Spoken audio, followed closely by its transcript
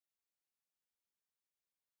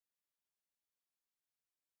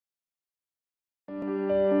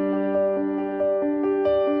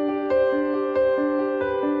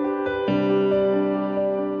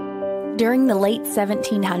During the late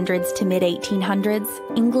 1700s to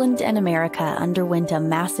mid-1800s, England and America underwent a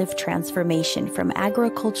massive transformation from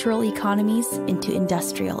agricultural economies into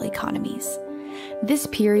industrial economies. This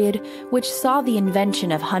period, which saw the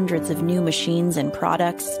invention of hundreds of new machines and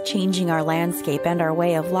products changing our landscape and our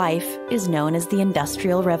way of life, is known as the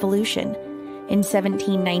Industrial Revolution. In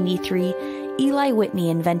 1793, Eli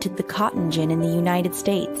Whitney invented the cotton gin in the United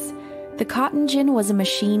States. The cotton gin was a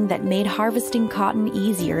machine that made harvesting cotton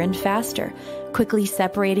easier and faster, quickly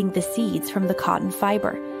separating the seeds from the cotton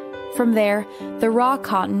fiber. From there, the raw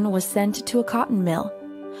cotton was sent to a cotton mill.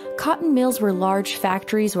 Cotton mills were large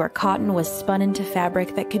factories where cotton was spun into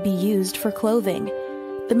fabric that could be used for clothing.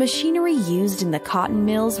 The machinery used in the cotton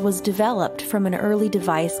mills was developed from an early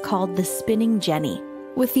device called the spinning jenny.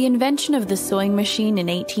 With the invention of the sewing machine in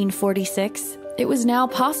 1846, it was now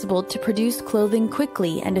possible to produce clothing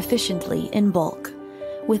quickly and efficiently in bulk.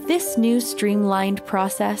 With this new streamlined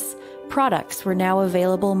process, products were now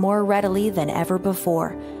available more readily than ever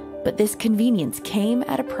before, but this convenience came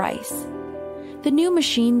at a price. The new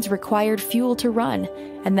machines required fuel to run,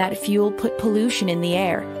 and that fuel put pollution in the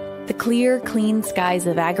air. The clear, clean skies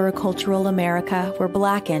of agricultural America were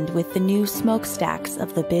blackened with the new smokestacks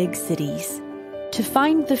of the big cities. To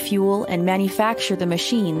find the fuel and manufacture the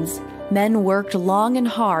machines, men worked long and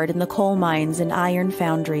hard in the coal mines and iron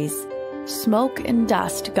foundries. Smoke and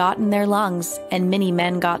dust got in their lungs, and many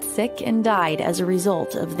men got sick and died as a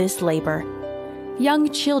result of this labor.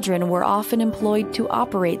 Young children were often employed to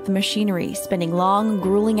operate the machinery, spending long,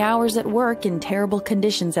 grueling hours at work in terrible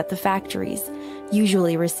conditions at the factories,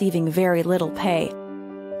 usually receiving very little pay.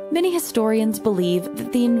 Many historians believe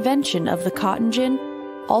that the invention of the cotton gin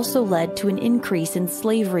also led to an increase in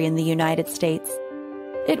slavery in the United States.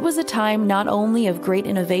 It was a time not only of great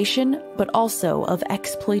innovation, but also of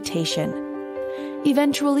exploitation.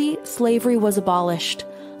 Eventually, slavery was abolished.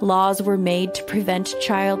 Laws were made to prevent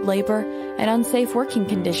child labor and unsafe working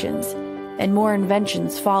conditions, and more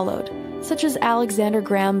inventions followed, such as Alexander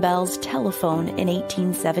Graham Bell's telephone in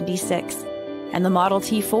 1876, and the Model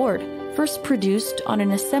T Ford, first produced on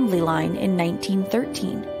an assembly line in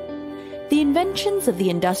 1913. The inventions of the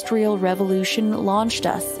Industrial Revolution launched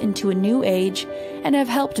us into a new age and have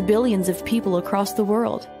helped billions of people across the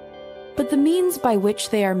world. But the means by which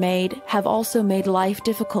they are made have also made life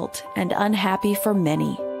difficult and unhappy for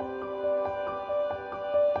many.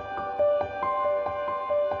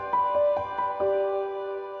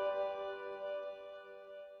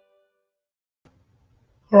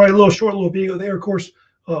 All right, a little video there, of course,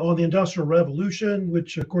 on the Industrial Revolution,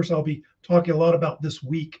 which, of course, I'll be talking a lot about this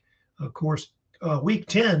week. Of course, week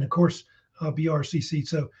 10, of course, BRCC.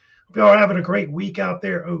 So hope y'all are having a great week out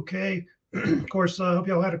there. Okay. Of course, hope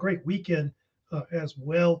y'all had a great weekend as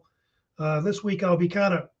well. This week, I'll be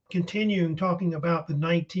kind of continuing talking about the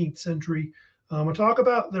 19th century. We'll talk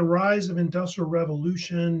about the rise of Industrial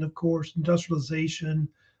Revolution, of course, industrialization,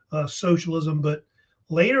 socialism. But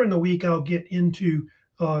later in the week, I'll get into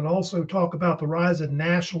and also talk about the rise of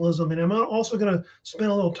nationalism. And I'm also going to spend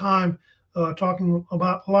a little time talking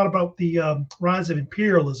about a lot about the rise of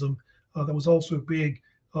imperialism that was also big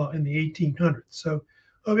in the 1800s. So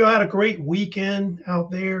hope you all had a great weekend out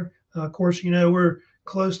there. Of course, we're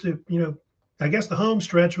close to, I guess the home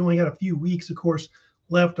stretch. We only got a few weeks, of course,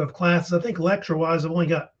 left of classes. I think lecture-wise, I've only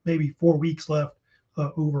got maybe 4 weeks left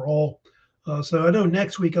overall. So I know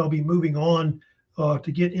next week I'll be moving on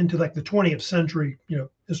to get into like the 20th century,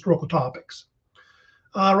 historical topics.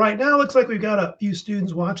 Right now, it looks like we've got a few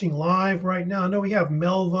students watching live right now. I know we have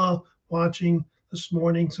Melva watching this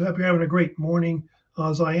morning, so I hope you're having a great morning.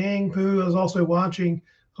 Zhang Pu is also watching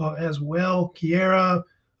as well. Kiera,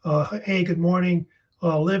 hey, good morning.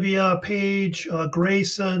 Olivia, Paige,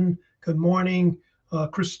 Grayson, good morning.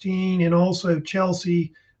 Christine, and also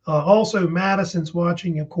Chelsea. Also, Madison's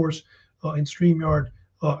watching, of course, in StreamYard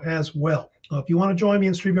as well. If you want to join me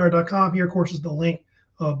in StreamYard.com, here, of course, is the link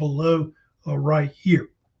below right here.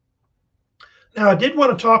 Now, I did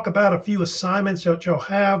want to talk about a few assignments that you'll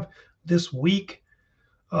have this week.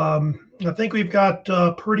 I think we've got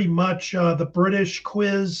pretty much the British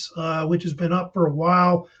quiz, which has been up for a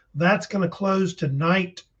while. That's going to close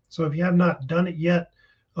tonight. So if you have not done it yet,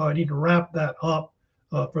 I need to wrap that up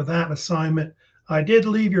for that assignment. I did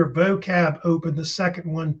leave your vocab open, the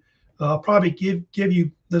second one. I'll probably give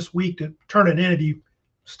you this week to turn it in if you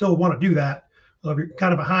still want to do that. If you're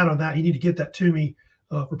kind of behind on that, you need to get that to me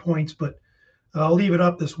for points, but I'll leave it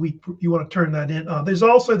up this week if you want to turn that in. There's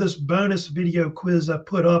also this bonus video quiz I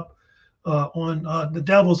put up on the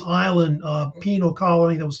Devil's Island penal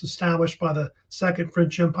colony that was established by the Second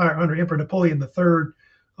French Empire under Emperor Napoleon III.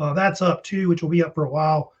 That's up too, which will be up for a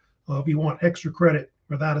while if you want extra credit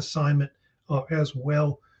for that assignment as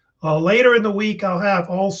well. Later in the week, I'll have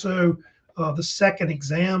also the second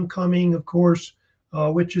exam coming, of course,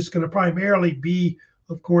 which is going to primarily be,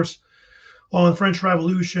 of course, on French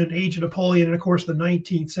Revolution, Age of Napoleon, and of course the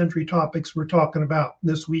 19th century topics we're talking about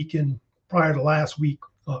this week and prior to last week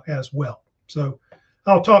as well. So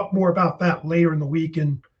I'll talk more about that later in the week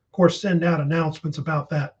and of course send out announcements about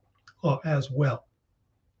that as well.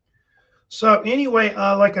 So anyway,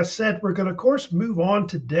 like I said, we're going to of course move on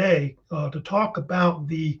today to talk about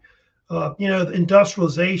the the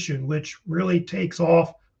industrialization, which really takes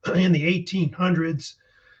off in the 1800s.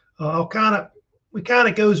 We kind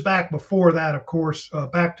of goes back before that, of course,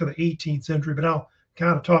 back to the 18th century, but I'll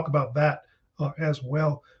kind of talk about that as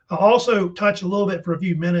well. I'll also touch a little bit for a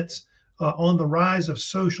few minutes on the rise of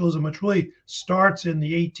socialism, which really starts in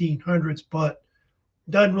the 1800s, but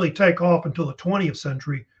doesn't really take off until the 20th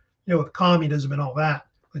century, with communism and all that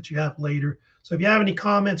you have later. So if you have any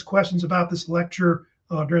comments, questions about this lecture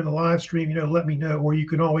during the live stream, let me know, or you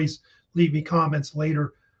can always leave me comments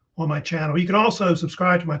later on my channel. You can also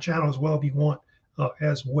subscribe to my channel as well if you want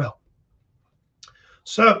as well.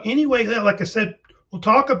 So anyway, like I said, we'll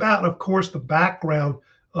talk about, of course, the background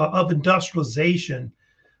of industrialization,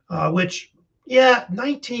 which,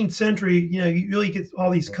 19th century, you really get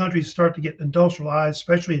all these countries start to get industrialized,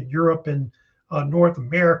 especially in Europe and North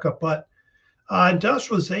America. But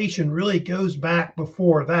industrialization really goes back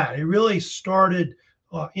before that. It really started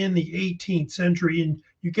in the 18th century, and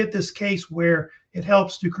you get this case where it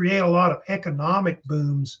helps to create a lot of economic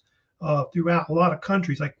booms throughout a lot of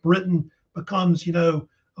countries. Like Britain becomes,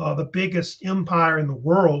 the biggest empire in the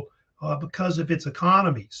world because of its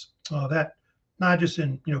economies. That not just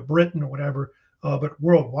in Britain or whatever, but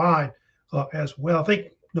worldwide as well. I think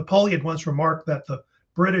Napoleon once remarked that the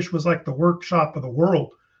British was like the workshop of the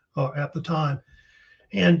world at the time,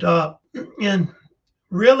 and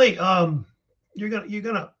really you're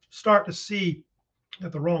gonna start to see,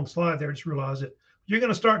 at the wrong slide there, just realize it. You're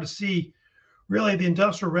going to start to see really the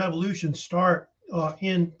Industrial Revolution start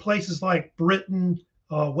in places like Britain,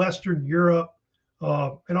 Western Europe,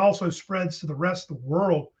 and also spreads to the rest of the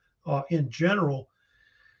world in general.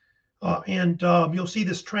 And you'll see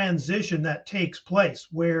this transition that takes place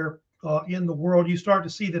where in the world you start to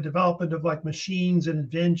see the development of like machines and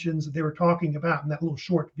inventions that they were talking about in that little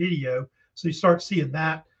short video. So you start seeing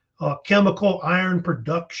that. Chemical iron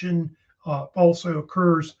production also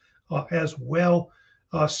occurs as well.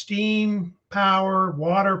 Steam power,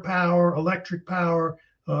 water power, electric power,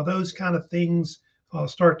 those kind of things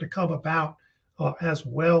start to come about as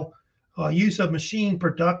well. Use of machine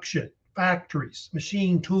production, factories,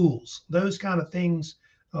 machine tools, those kind of things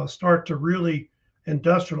start to really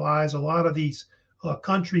industrialize a lot of these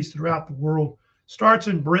countries throughout the world. Starts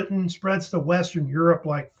in Britain, spreads to Western Europe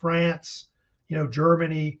like France,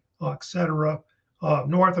 Germany, etc.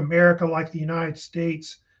 North America like the United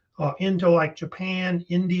States, into like Japan,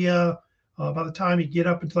 India, by the time you get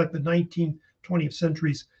up into like the 19th, 20th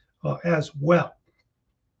centuries as well.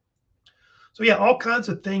 So all kinds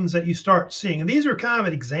of things that you start seeing. And these are kind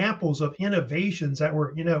of examples of innovations that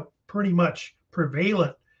were, pretty much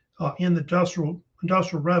prevalent in the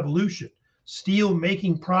industrial revolution. Steel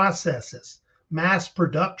making processes, mass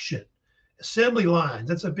production, assembly lines.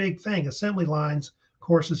 That's a big thing. Assembly lines, of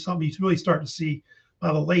course, is something you really start to see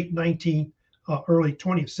by the late 19th, early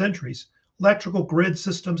 20th centuries. Electrical grid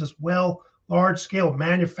systems as well, large-scale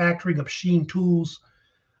manufacturing of machine tools,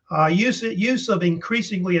 use of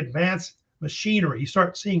increasingly advanced machinery. You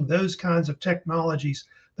start seeing those kinds of technologies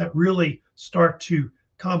that really start to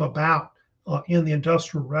come about in the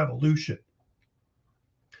Industrial Revolution.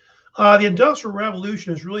 The Industrial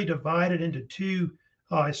Revolution is really divided into two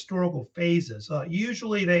historical phases.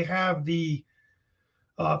 Usually they have the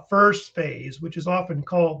first phase, which is often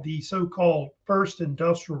called the so-called First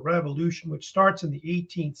Industrial Revolution, which starts in the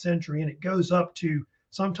 18th century and it goes up to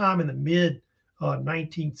sometime in the mid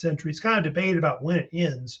 19th century. It's kind of debated about when it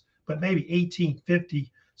ends, but maybe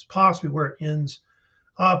 1850 is possibly where it ends.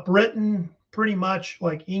 Britain, pretty much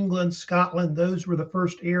like England, Scotland, those were the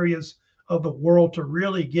first areas of the world to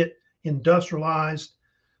really get industrialized.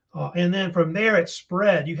 And then from there it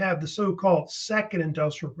spread. You have the so-called Second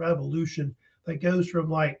Industrial Revolution that goes from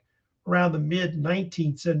like around the mid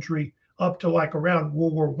 19th century up to like around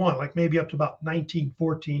World War I, like maybe up to about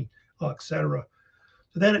 1914, etc.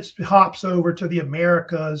 So then it hops over to the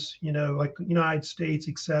Americas, like the United States,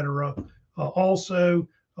 etc. Also,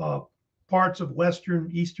 parts of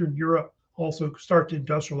Eastern Europe also start to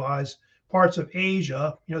industrialize. Parts of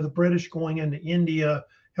Asia, the British going into India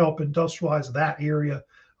help industrialize that area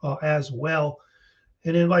as well.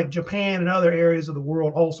 And then like Japan and other areas of the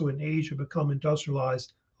world, also in Asia, become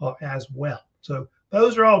industrialized as well. So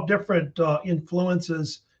those are all different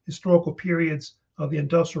influences, historical periods of the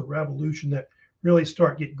Industrial Revolution that really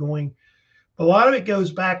start get going. A lot of it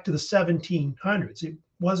goes back to the 1700s. It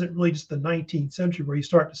wasn't really just the 19th century where you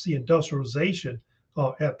start to see industrialization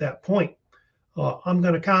at that point. I'm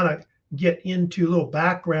going to kind of get into a little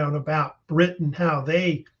background about Britain, how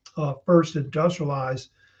they first industrialized.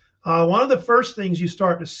 One of the first things you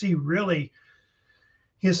start to see really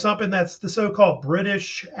is something that's the so-called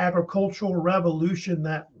British agricultural revolution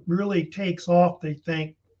that really takes off, they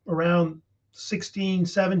think, around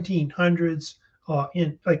 1700s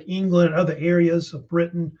in like England and other areas of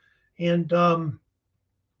Britain. And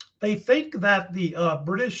they think that the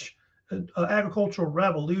British agricultural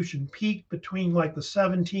revolution peaked between like the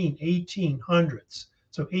 1800s,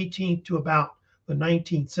 so 18th to about the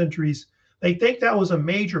 19th centuries. They think that was a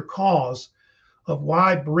major cause of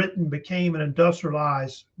why Britain became an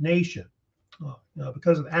industrialized nation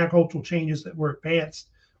because of the agricultural changes that were advanced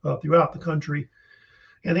throughout the country.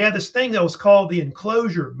 And they had this thing that was called the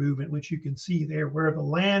enclosure movement, which you can see there, where the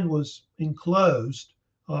land was enclosed.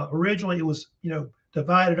 Originally, it was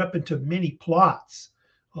divided up into many plots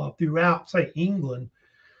throughout, say, England.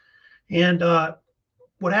 And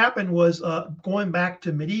what happened was going back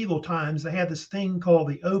to medieval times, they had this thing called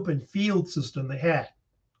the open field system they had,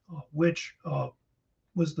 which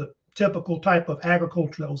was the typical type of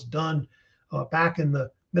agriculture that was done back in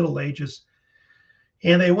the Middle Ages.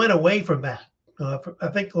 And they went away from that. I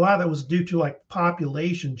think a lot of that was due to like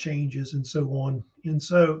population changes and so on. And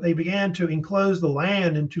so they began to enclose the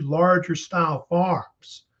land into larger style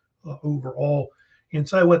farms overall. And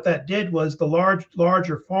so what that did was the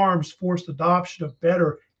larger farms forced adoption of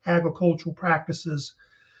better agricultural practices,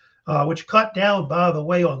 which cut down, by the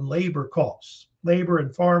way, on labor costs, labor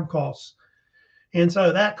and farm costs. And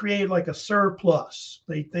so that created like a surplus.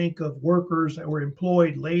 They think of workers that were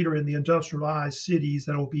employed later in the industrialized cities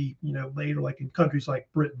that will be, later like in countries like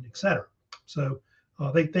Britain, et cetera. So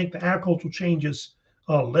they think the agricultural changes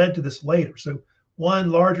led to this later. So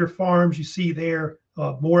one, larger farms you see there,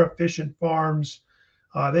 more efficient farms.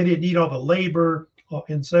 They didn't need all the labor.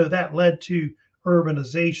 And so that led to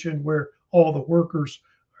urbanization where all the workers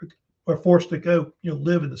are forced to go,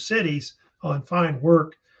 live in the cities and find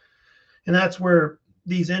work. And that's where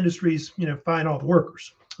these industries, find all the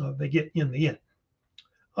workers they get in the end.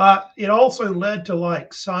 It also led to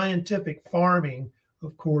like scientific farming,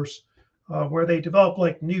 of course, where they developed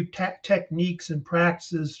like new techniques and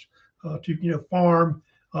practices to, farm.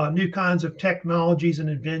 New kinds of technologies and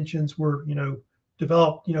inventions were,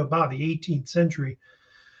 developed, by the 18th century.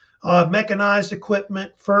 Mechanized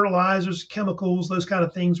equipment, fertilizers, chemicals, those kind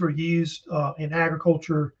of things were used in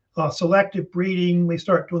agriculture. Selective breeding, they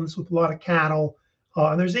start doing this with a lot of cattle.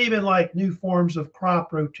 And there's even like new forms of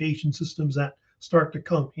crop rotation systems that start to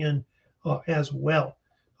come in as well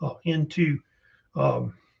into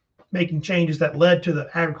making changes that led to the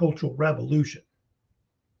agricultural revolution.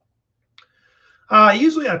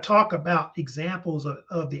 Usually I talk about examples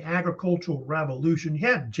of the agricultural revolution. You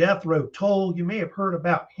had Jethro Tull. You may have heard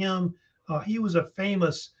about him. He was a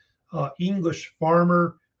famous English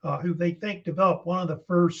farmer who they think developed one of the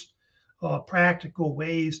first practical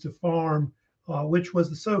ways to farm, which was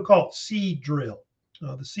the so-called seed drill.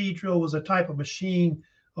 The seed drill was a type of machine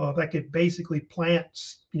that could basically plant,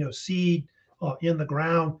 seed in the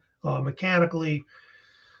ground mechanically.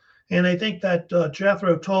 And I think that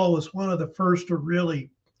Jethro Tull was one of the first to really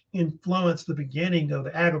influence the beginning of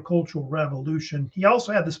the agricultural revolution. He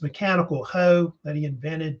also had this mechanical hoe that he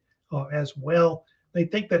invented as well. They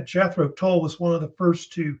think that Jethro Tull was one of the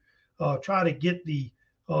first to try to get the,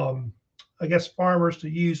 farmers to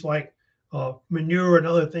use like manure and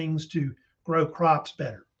other things to grow crops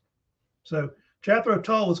better. So Jethro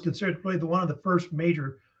Tull was considered really one of the first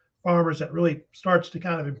major farmers that really starts to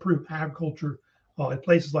kind of improve agriculture in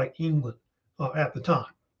places like England at the time.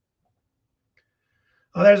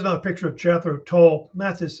 There's another picture of Jethro Tull.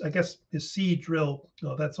 That's his seed drill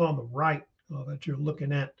that's on the right that you're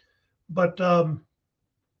looking at. But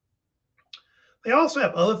they also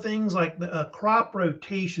have other things like the crop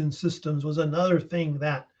rotation systems was another thing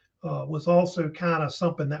that was also kind of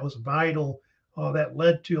something that was vital that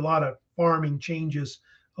led to a lot of farming changes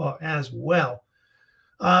as well.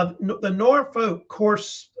 The Norfolk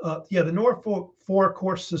course, the Norfolk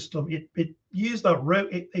 4-course system, it used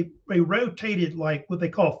they rotated like what they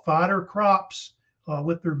call fodder crops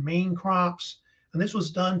with their main crops. And this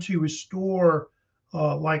was done to restore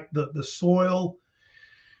like the soil.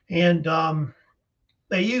 And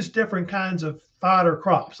they used different kinds of fodder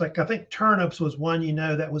crops. Like I think turnips was one,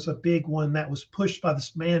 that was a big one that was pushed by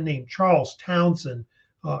this man named Charles Townsend,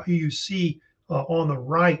 who you see on the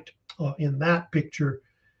right in that picture.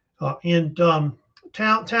 And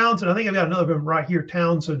Townsend, I think I've got another one right here,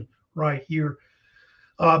 Townsend right here.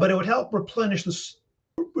 But it would help replenish the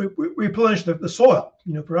soil,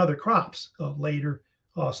 for other crops later.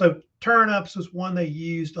 So turnips was one they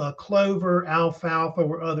used. Clover, alfalfa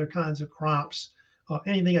were other kinds of crops.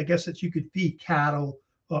 Anything, I guess, that you could feed cattle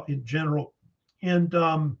in general. And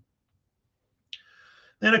then,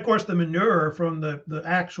 of course, the manure from the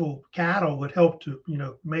actual cattle would help to,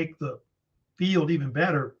 make the field even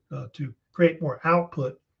better to create more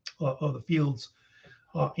output of the fields.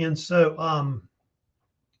 And so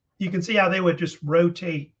you can see how they would just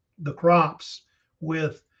rotate the crops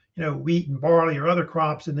with, wheat and barley or other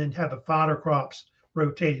crops, and then have the fodder crops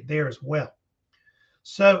rotated there as well.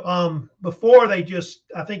 So before I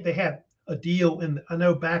think they had a deal I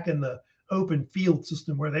know back in the open field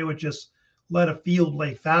system where they would just let a field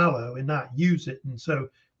lay fallow and not use it. And so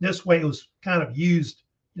this way it was kind of used,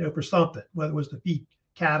 for something, whether it was to feed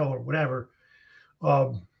cattle or whatever.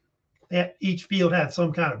 Each field had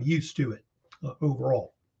some kind of use to it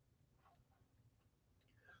overall.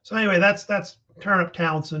 So anyway, that's Turnip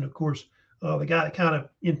Townsend, of course, the guy that kind of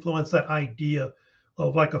influenced that idea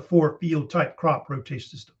of like a 4-field type crop rotation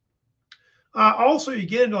system. Also, you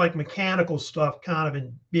get into like mechanical stuff kind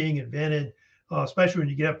of being invented, especially when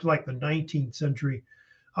you get up to like the 19th century.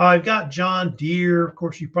 I've got John Deere, of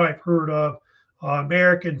course, you've probably heard of,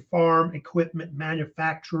 American farm equipment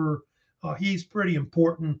manufacturer. He's pretty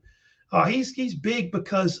important. He's big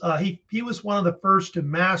because he was one of the first to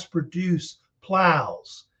mass produce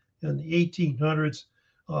plows in the 1800s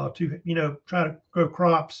to try to grow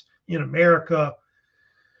crops in America.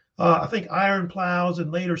 I think iron plows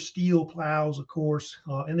and later steel plows, of course.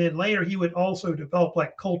 And then later he would also develop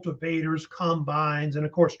like cultivators, combines, and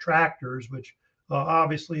of course tractors, which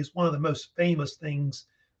obviously is one of the most famous things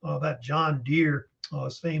that John Deere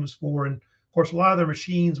is famous for. And of course, a lot of their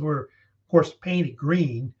machines were, of course, painted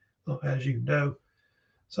green, as you know.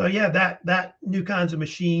 So yeah, that new kinds of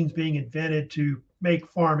machines being invented to make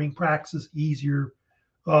farming practices easier.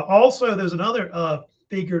 Also, there's another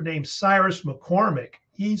figure named Cyrus McCormick.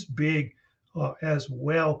 He's big as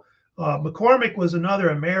well. McCormick was another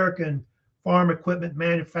American farm equipment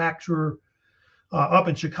manufacturer up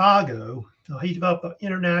in Chicago. He developed the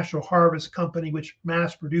International Harvest Company, which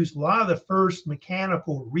mass produced a lot of the first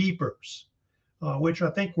mechanical reapers, which I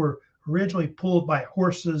think were originally pulled by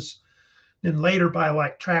horses, then later by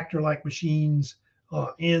like tractor-like machines.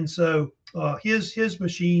 And so his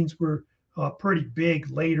machines were pretty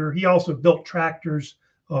big later. He also built tractors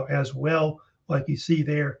as well, like you see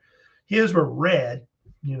there. His were red,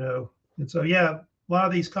 and so yeah, a lot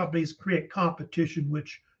of these companies create competition,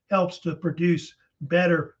 which helps to produce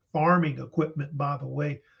better farming equipment, by the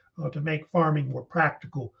way, to make farming more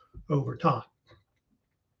practical over time.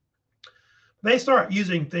 They start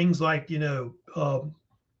using things like, you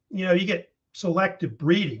get selective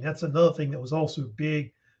breeding. That's another thing that was also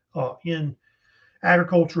big in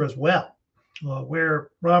agriculture as well, where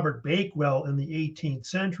Robert Bakewell in the 18th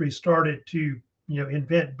century started to,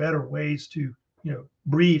 invent better ways to,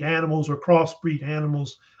 breed animals or crossbreed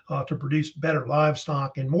animals to produce better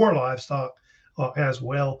livestock and more livestock as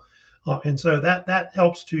well. And so that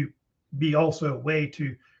helps to be also a way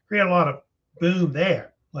to create a lot of boom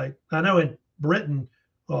there. Like I know in Britain,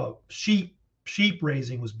 sheep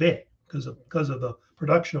raising was big because of the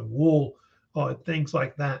production of wool and things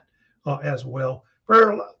like that as well.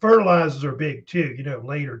 Fertilizers are big too,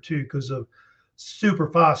 later too, because of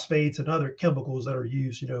superphosphates and other chemicals that are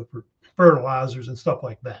used, for fertilizers and stuff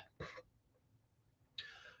like that.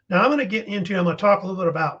 Now I'm going to talk a little bit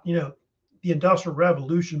about, the Industrial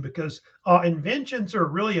Revolution, because inventions are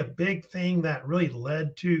really a big thing that really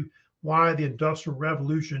led to why the Industrial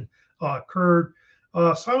Revolution occurred.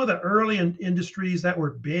 Some of the early industries that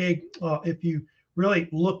were big, if you really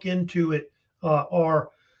look into it, are,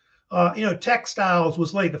 textiles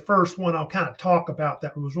was like the first one I'll kind of talk about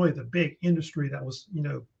that was really the big industry that was,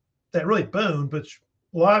 that really boomed, but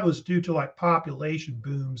a lot was due to like population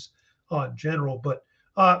booms in general. But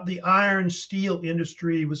the iron steel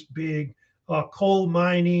industry was big. Coal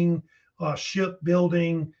mining,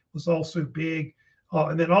 shipbuilding was also big.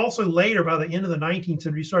 And then also later, by the end of the 19th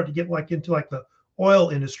century, you started to get into the oil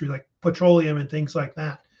industry, like petroleum and things like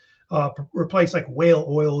that, replace like whale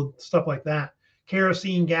oil and stuff like that.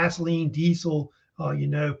 Kerosene, gasoline, diesel,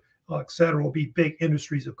 et cetera, will be big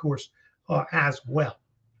industries, of course, as well.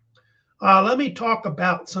 Let me talk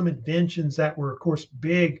about some inventions that were, of course,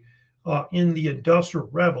 big in the Industrial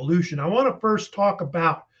Revolution. I want to first talk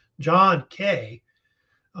about John Kay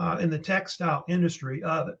in the textile industry.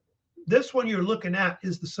 This one you're looking at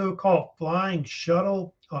is the so-called flying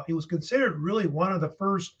shuttle. It was considered really one of the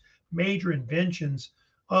first major inventions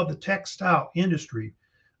of the textile industry.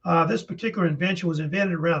 This particular invention was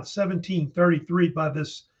invented around 1733 by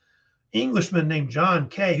this Englishman named John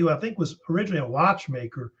Kay, who I think was originally a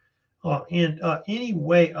watchmaker.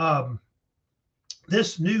 Anyway,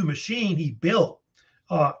 this new machine he built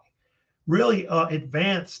really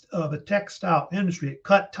advanced the textile industry. It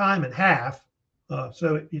cut time in half,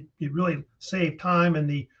 so it really saved time in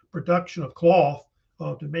the production of cloth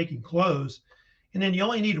to making clothes. And then you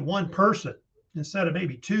only needed one person instead of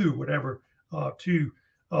maybe two, whatever, to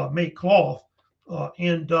make cloth.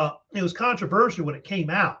 And it was controversial when it came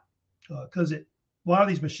out because a lot of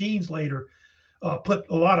these machines later put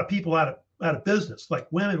a lot of people out of business.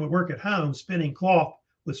 Like women would work at home spinning cloth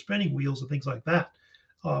with spinning wheels and things like that.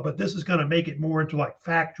 But this is going to make it more into like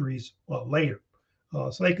factories later.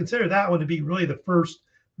 So they consider that one to be really the first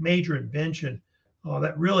major invention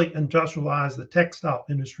that really industrialized the textile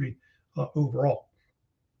industry overall.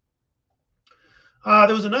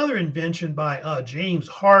 There was another invention by James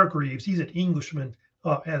Hargreaves. He's an Englishman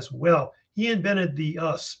as well. He invented the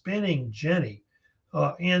spinning jenny.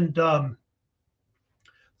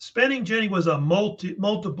 Spinning jenny was a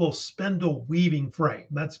multiple spindle weaving frame.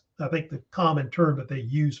 That's, I think, the common term that they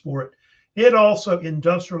use for it. It also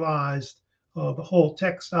industrialized the whole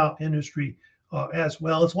textile industry as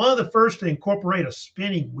well. It's one of the first to incorporate a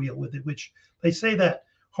spinning wheel with it, which they say that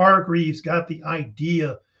Hargreaves got the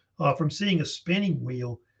idea from seeing a spinning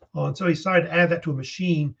wheel. And so he decided to add that to a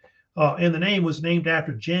machine. And the name was named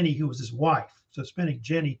after Jenny, who was his wife. So spinning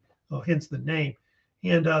jenny, hence the name.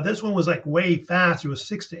 And this one was like way faster. It was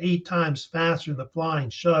 6 to 8 times faster than the flying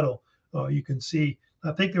shuttle. You can see,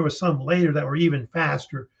 I think there was some later that were even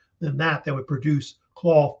faster than that would produce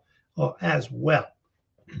cloth as well.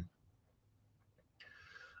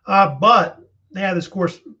 But they had this, of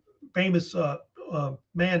course, famous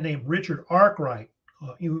man named Richard Arkwright,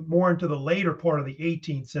 more into the later part of the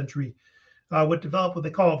 18th century, would develop what they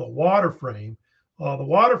call the water frame. The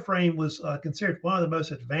water frame was considered one of the most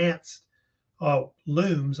advanced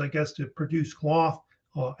looms, I guess, to produce cloth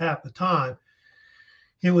at the time.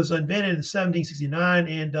 It was invented in 1769.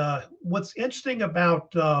 And what's interesting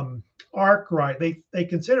about Arkwright, they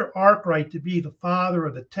consider Arkwright to be the father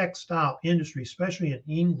of the textile industry, especially in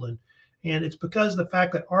England. And it's because of the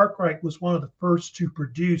fact that Arkwright was one of the first to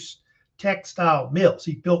produce textile mills.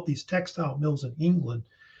 He built these textile mills in England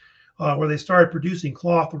where they started producing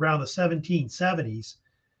cloth around the 1770s.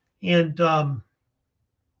 And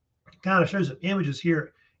kind of shows some images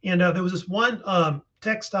here. And there was this one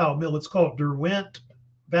textile mill. It's called Derwent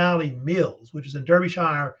Valley Mills, which is in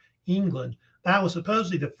Derbyshire, England. That was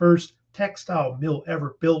supposedly the first textile mill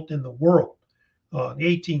ever built in the world. In the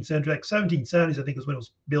 18th century, like 1770s, I think is when it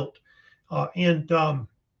was built.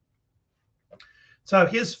 So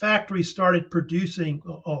his factory started producing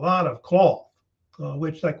a lot of cloth,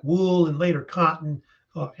 which like wool and later cotton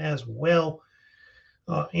as well.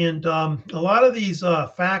 And a lot of these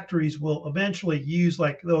factories will eventually use,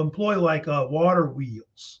 like, they'll employ like water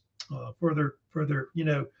wheels for their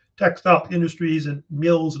textile industries and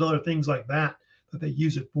mills and other things like that they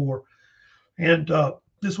use it for. And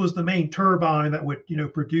this was the main turbine that would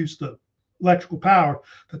produce the electrical power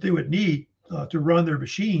that they would need to run their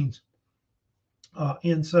machines.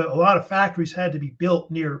 And so a lot of factories had to be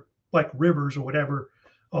built near like rivers or whatever,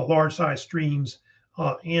 large size streams.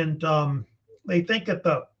 They think that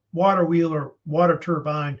the water wheel or water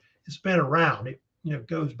turbine has been around. It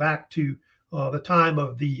goes back to the time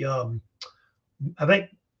of the, I think,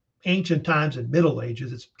 ancient times and Middle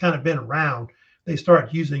Ages. It's kind of been around. They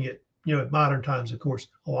started using it, in modern times, of course,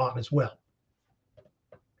 a lot as well.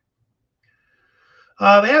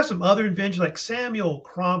 They have some other inventions, like Samuel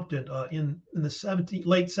Crompton in the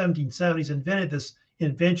late 1770s invented this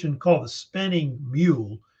invention called the spinning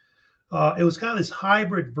mule. It was kind of this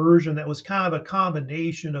hybrid version that was kind of a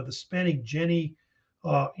combination of the spinning jenny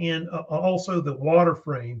and also the water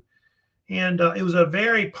frame. And it was a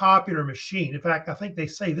very popular machine. In fact, I think they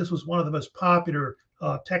say this was one of the most popular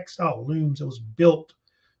textile looms that was built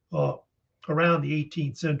around the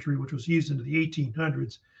 18th century, which was used into the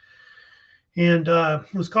 1800s. And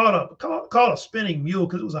it was called a spinning mule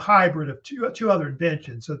because it was a hybrid of two other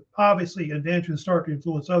inventions. So obviously inventions start to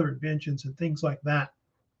influence other inventions and things like that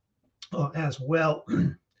as well.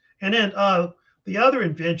 And then the other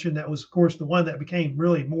invention that was, of course, the one that became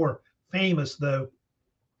really more famous, though,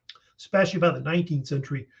 especially by the 19th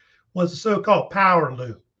century, was the so-called power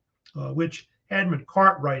loom, which Edmund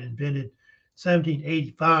Cartwright invented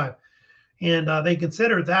 1785. And they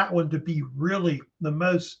consider that one to be really the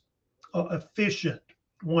most efficient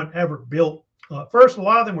one ever built. First, a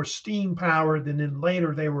lot of them were steam powered, and then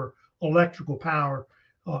later they were electrical power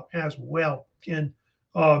as well. And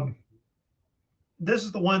this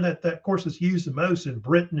is the one that, of course, is used the most in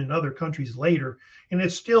Britain and other countries later, and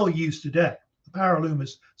it's still used today. The power loom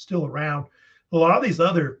is still around. A lot of these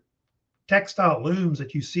other textile looms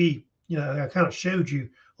that you see, I kind of showed you,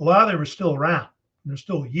 a lot of them are still around. They're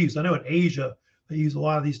still used. I know in Asia, they use a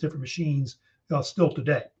lot of these different machines still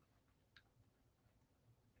today.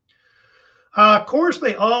 Of course,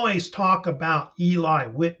 they always talk about Eli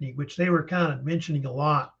Whitney, which they were kind of mentioning a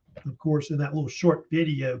lot, of course, in that little short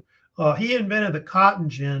video. He invented the cotton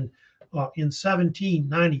gin in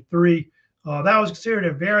 1793. That was considered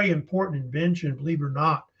a very important invention, believe it or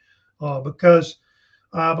not, because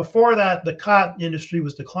before that, the cotton industry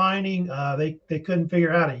was declining. They couldn't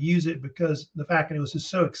figure out how to use it because the fact that it was just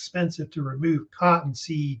so expensive to remove cotton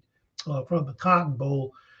seed from the cotton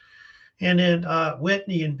boll. And then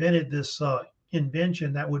Whitney invented this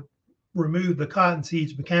invention that would remove the cotton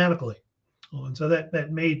seeds mechanically. And so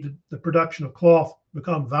that made the production of cloth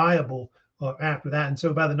become viable after that. And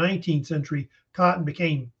so by the 19th century, cotton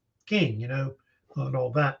became king, and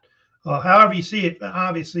all that. However you see it,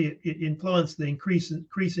 obviously it influenced the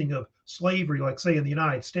increasing of slavery, like say in the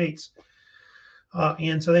United States.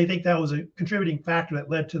 And so they think that was a contributing factor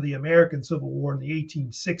that led to the American Civil War in the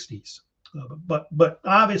 1860s. But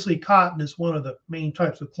obviously cotton is one of the main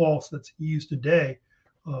types of cloths that's used today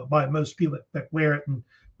by most people that wear it. And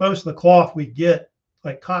most of the cloth we get,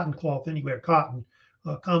 like cotton cloth anywhere, cotton,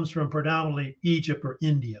 comes from predominantly Egypt or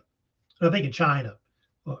India. And I think in China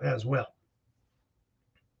as well.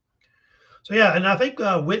 So yeah, and I think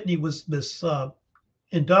Whitney was this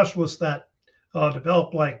industrialist that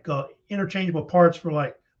developed like interchangeable parts for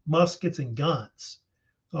like muskets and guns.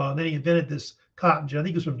 Then he invented this cotton gin. I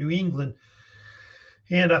think it was from New England.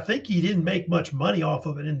 And I think he didn't make much money off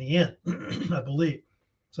of it in the end, I believe.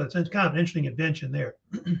 So it's kind of an interesting invention there.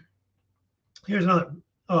 Here's another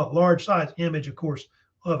large size image, of course,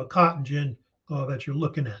 of a cotton gin that you're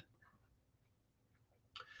looking at.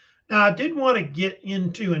 Now, I did want to get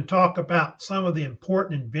into and talk about some of the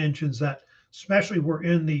important inventions that especially were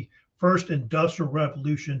in the first industrial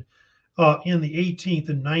revolution in the 18th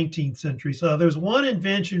and 19th centuries. There's one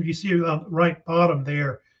invention you see on the right bottom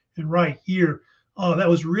there and right here that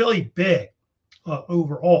was really big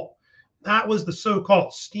overall. That was the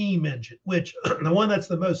so-called steam engine, which the one that's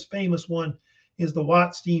the most famous one is the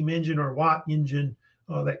Watt steam engine or Watt engine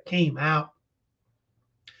that came out.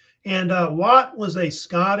 And Watt was a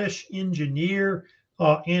Scottish engineer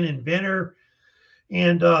and inventor.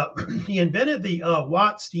 And he invented the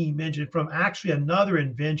Watt steam engine from actually another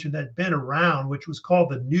invention that had been around, which was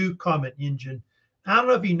called the Newcomen engine. I don't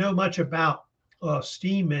know if you know much about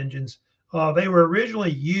steam engines. They were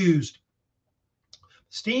originally used,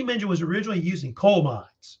 steam engine was originally used in coal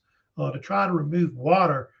mines to try to remove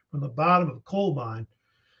water from the bottom of a coal mine.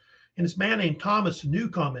 And this man named Thomas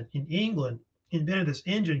Newcomen in England invented this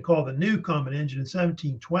engine called the Newcomen engine in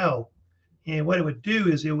 1712. And what it would do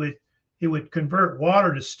is it would convert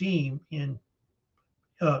water to steam and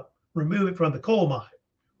remove it from the coal mine,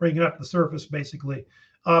 bring it up to the surface basically.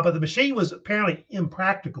 But the machine was apparently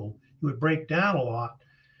impractical. It would break down a lot.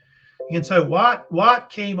 And so Watt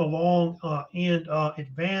came along and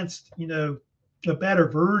advanced, a better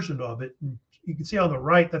version of it. And you can see on the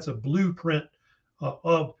right, that's a blueprint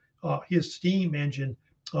of his steam engine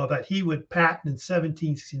that he would patent in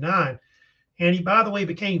 1769. And he, by the way,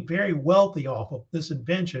 became very wealthy off of this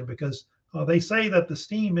invention because they say that the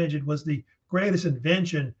steam engine was the greatest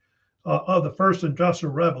invention of the first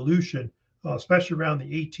industrial revolution, especially around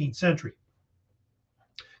the 18th century.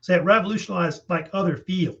 So it revolutionized like other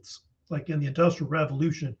fields, like in the Industrial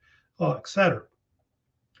Revolution, etc.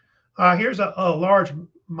 Here's a large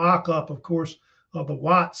mock-up, of course, of the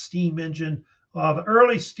Watt steam engine. The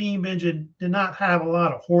early steam engine did not have a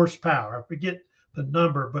lot of horsepower. I forget the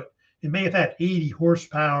number, but it may have had 80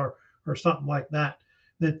 horsepower or something like that.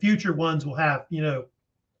 The future ones will have,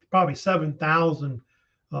 probably 7,000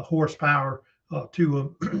 horsepower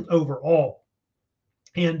to them overall.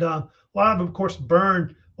 And a lot of them, of course,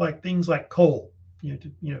 burned like things like coal,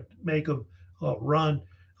 to make them run,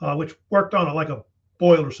 which worked on like a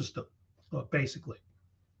boiler system, basically.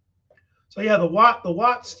 So yeah, the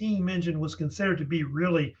Watt steam engine was considered to be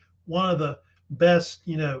really one of the best,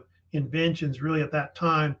 inventions really at that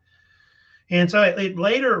time. And so it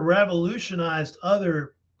later revolutionized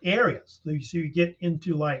other areas. So you get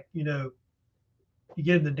into like, you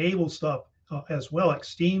get into naval stuff. as well, like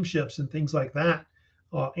steamships and things like that.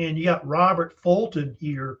 And you got Robert Fulton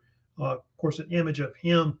here, of course, an image of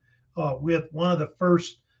him with one of the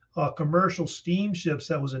first commercial steamships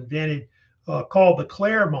that was invented, called the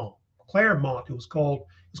Claremont. Claremont, it was called.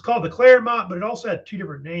 It's called the Claremont, but it also had two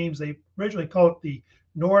different names. They originally called it the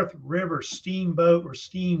North River Steamboat or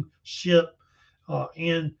Steamship,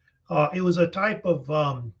 and it was a type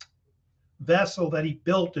of vessel that he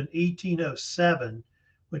built in 1807,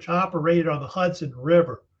 which operated on the Hudson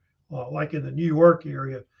River, like in the New York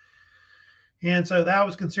area. And so that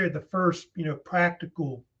was considered the first,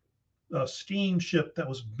 practical steamship that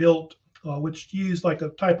was built, which used like a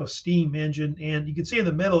type of steam engine. And you can see in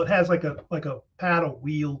the middle, it has like a paddle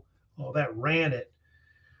wheel that ran it.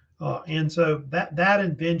 And so that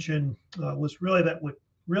invention was really that would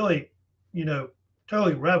really,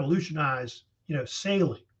 totally revolutionize,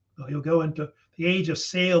 sailing. You'll go into the age of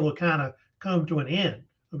sail will kind of come to an end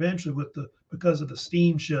eventually because of the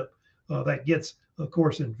steamship that gets, of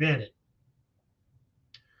course, invented.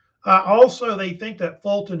 Also, they think that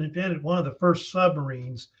Fulton invented one of the first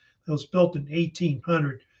submarines that was built in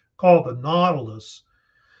 1800 called the Nautilus.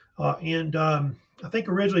 And I think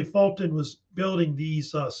originally Fulton was building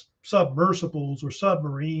these submersibles or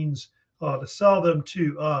submarines to sell them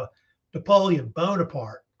to Napoleon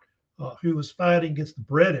Bonaparte, who was fighting against the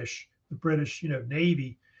British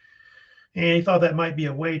Navy. And he thought that might be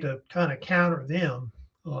a way to kind of counter them.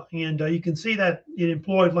 And you can see that it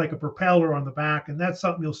employed like a propeller on the back, and that's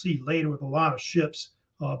something you'll see later with a lot of ships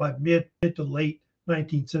by mid to late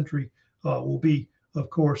 19th century will be,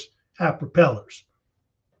 of course, have propellers.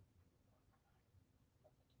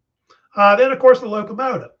 Then, of course, the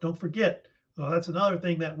locomotive. Don't forget, that's another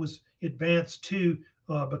thing that was advanced too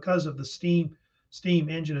because of the steam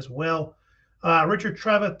engine as well. Richard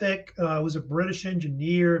Trevithick was a British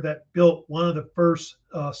engineer that built one of the first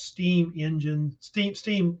steam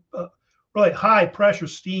really high pressure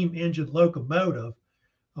steam engine locomotive,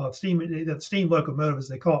 steam locomotive as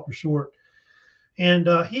they call it for short. And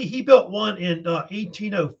he built one in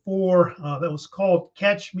 1804 that was called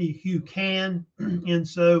Catch Me If You Can. And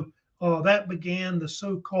so that began the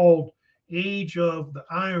so-called age of the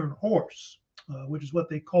iron horse, which is what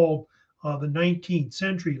they called the 19th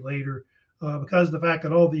century later. Because of the fact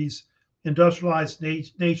that all these industrialized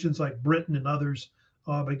nations like Britain and others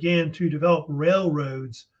began to develop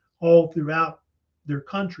railroads all throughout their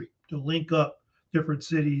country to link up different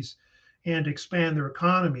cities and expand their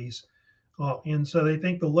economies. And so they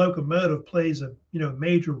think the locomotive plays a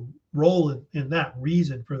major role in that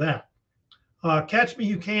reason for that. Catch Me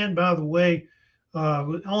You Can, by the way,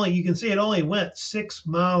 you can see it only went 6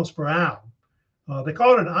 miles per hour. They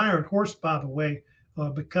call it an iron horse, by the way,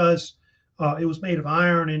 because it was made of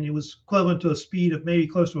iron and it was equivalent to a speed of maybe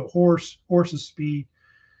close to a horse's speed.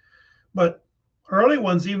 But early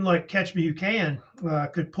ones, even like Catch Me You Can,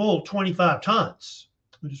 could pull 25 tons,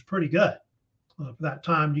 which is pretty good for that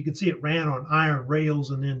time. You can see it ran on iron rails,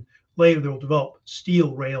 and then later they'll develop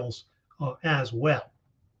steel rails as well.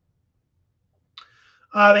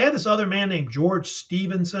 They had this other man named George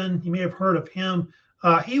Stephenson. You may have heard of him.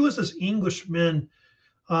 He was this Englishman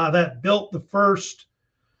that built the first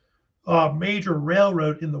major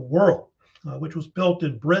railroad in the world, which was built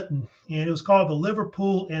in Britain, and it was called the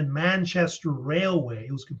Liverpool and Manchester Railway.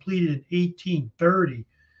 It was completed in 1830,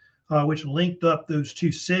 which linked up those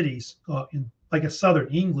two cities in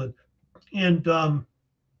southern England. And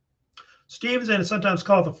Stephenson is sometimes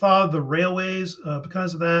called the father of the railways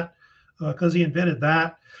because of that, because he invented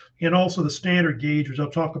that, and also the standard gauge, which I'll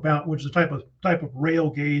talk about, which is a type of rail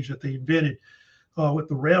gauge that they invented with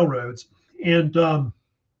the railroads. And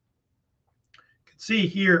see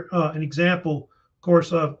here an example, of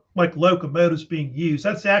course, of like locomotives being used.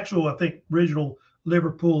 That's the actual, I think, original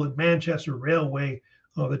Liverpool and Manchester Railway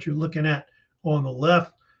that you're looking at on the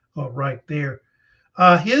left right there.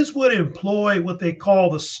 His would employ what they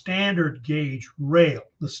call the standard gauge rail.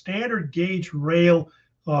 The standard gauge rail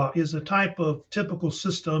is a type of typical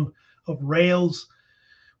system of rails,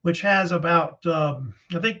 which has about, I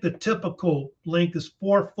think the typical length is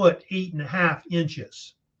 4 foot 8.5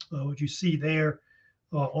 inches, which you see there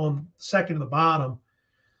on second to the bottom.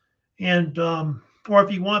 And or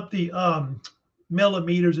if you want the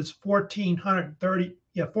millimeters, it's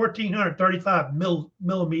 1435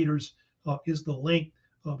 millimeters is the length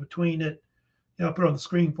between it. I'll put it on the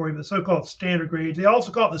screen for you, the so-called standard gauge. They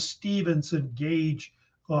also call it the Stephenson gauge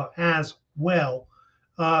as well.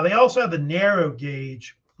 They also have the narrow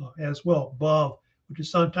gauge as well above, which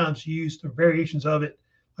is sometimes used, or variations of it,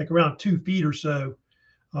 like around 2 feet or so.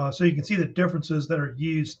 So you can see the differences that are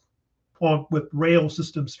used with rail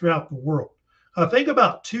systems throughout the world. think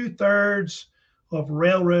about 2/3 of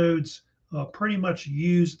railroads pretty much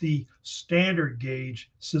use the standard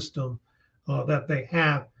gauge system that they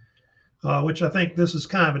have, which I think this is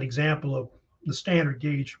kind of an example of the standard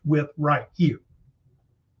gauge width right here.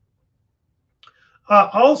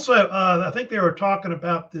 Also, I think they were talking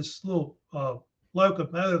about this little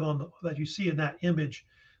locomotive that you see in that image,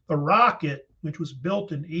 the Rocket, which was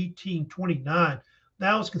built in 1829.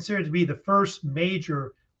 That was considered to be the first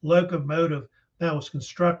major locomotive that was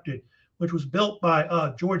constructed, which was built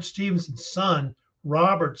by George Stephenson's son,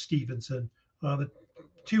 Robert Stephenson. The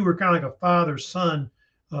two were kind of like a father-son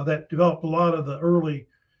that developed a lot of the early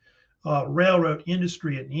railroad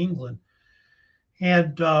industry in England.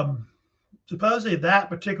 And supposedly that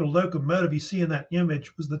particular locomotive you see in that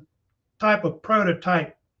image was the type of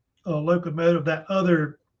prototype locomotive that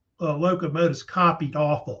other locomotives copied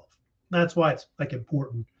off of. That's why it's like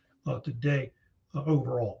important today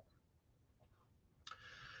overall.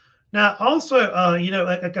 Now, also, you know,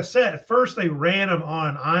 like I said, at first they ran them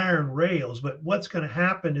on iron rails, but what's going to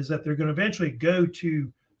happen is that they're going to eventually go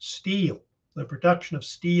to steel, the production of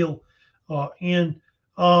steel. And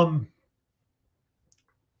one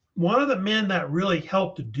of the men that really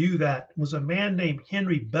helped to do that was a man named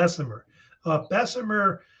Henry Bessemer.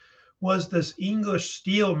 Bessemer was this English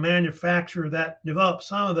steel manufacturer that developed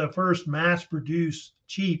some of the first mass-produced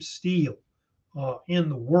cheap steel in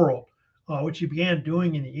the world, which he began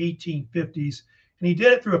doing in the 1850s. And he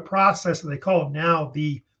did it through a process that they call now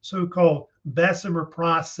the so-called Bessemer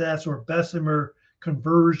process or Bessemer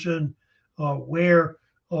conversion, where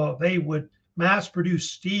they would mass produce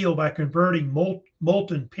steel by converting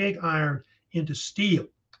molten pig iron into steel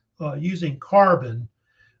using carbon.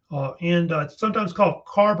 And it's sometimes called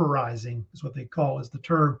carburizing is what they call, is the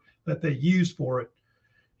term that they use for it.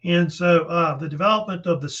 And so the development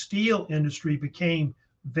of the steel industry became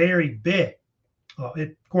very big. It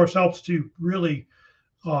of course helps to really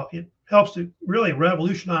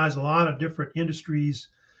revolutionize a lot of different industries,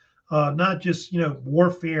 not just, you know,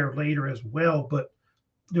 warfare later as well, but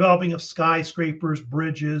developing of skyscrapers,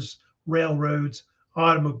 bridges, railroads,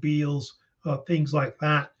 automobiles, things like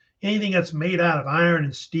that. Anything that's made out of iron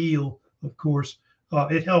and steel, of course,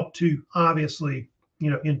 it helped to obviously,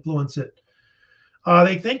 you know, influence it.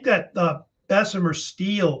 They think that Bessemer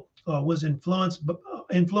steel was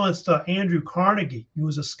influenced Andrew Carnegie, who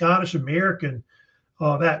was a Scottish American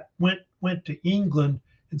that went to England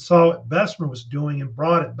and saw what Bessemer was doing and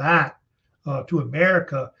brought it back to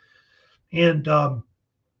America. And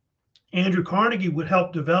Andrew Carnegie would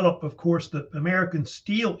help develop, of course, the American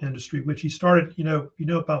steel industry, which he started, you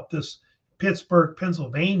know about this, Pittsburgh,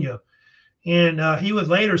 Pennsylvania. And he would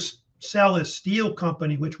later sell his steel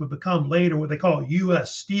company, which would become later what they call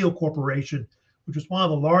U.S. Steel Corporation, which was one of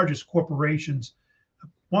the largest corporations,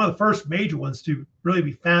 one of the first major ones to really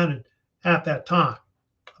be founded at that time.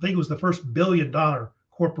 I think it was the first billion-dollar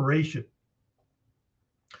corporation.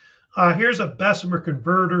 Here's a Bessemer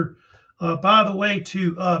converter. By the way,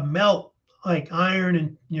 to melt like iron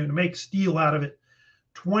and, you know, to make steel out of it,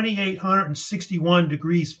 2,861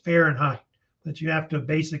 degrees Fahrenheit that you have to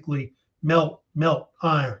basically melt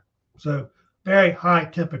iron. So very high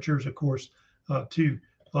temperatures, of course, to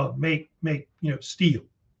make you know, steel.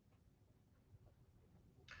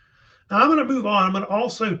 Now I'm going to move on. I'm going to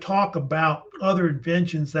also talk about other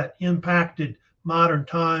inventions that impacted modern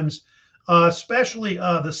times, especially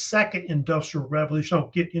the second industrial revolution. I'll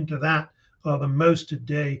get into that the most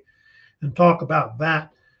today and talk about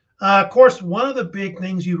that. Of course, one of the big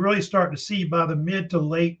things you really start to see by the mid to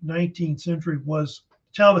late 19th century was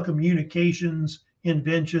telecommunications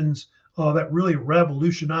inventions that really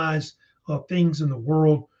revolutionized things in the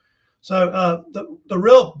world. So the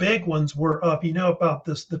real big ones were, if you know about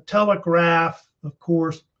this, the telegraph, of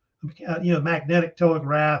course, you know, magnetic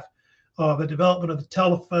telegraph, the development of the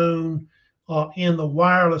telephone, and the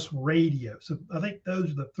wireless radio. So I think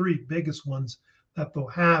those are the three biggest ones that they'll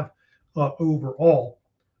have overall.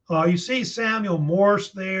 You see Samuel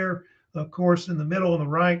Morse there, of course, in the middle on the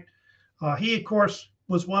right. He, of course,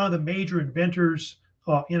 was one of the major inventors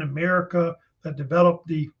in America that developed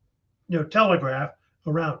the, you know, telegraph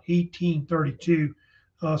around 1832.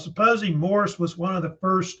 Supposedly Morse was one of the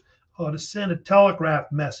first to send a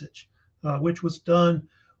telegraph message, which was done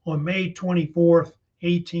on May 24th,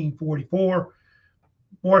 1844.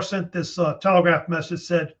 Morse sent this telegraph message,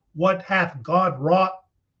 said, "What hath God wrought?"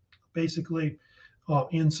 Basically.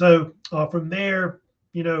 And so from there,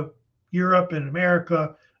 you know, Europe and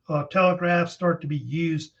America, telegraphs start to be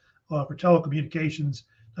used for telecommunications.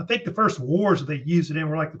 I think the first wars that they used it in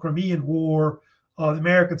were like the Crimean War, the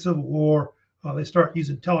American Civil War. They start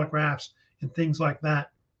using telegraphs and things like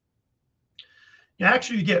that.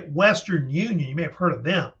 Actually, you get Western Union. You may have heard of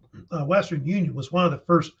them. Western Union was one of the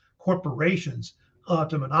first corporations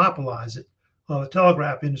to monopolize it, the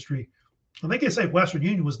telegraph industry. I think they say Western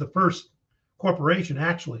Union was the first corporation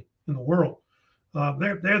actually in the world.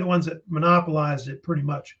 They're the ones that monopolized it pretty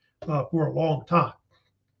much for a long time.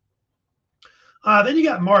 Then you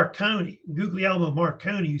got Marconi, Guglielmo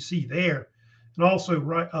Marconi, you see there. And also,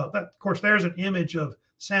 of course, there's an image of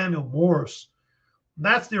Samuel Morse.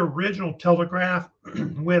 That's the original telegraph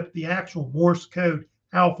with the actual Morse code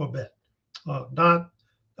alphabet. Dot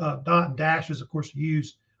and dashes, of course,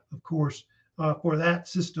 used, of course, for that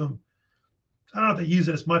system. I don't know if they use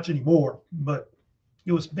it as much anymore, but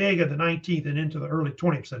it was big in the 19th and into the early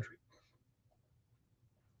 20th century.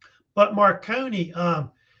 But Marconi,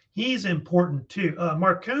 he's important too.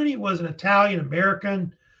 Marconi was an Italian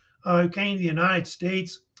American who came to the United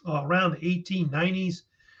States around the 1890s.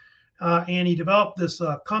 And he developed this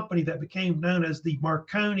company that became known as the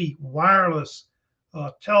Marconi Wireless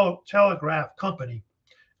Telegraph Company.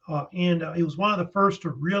 And he was one of the first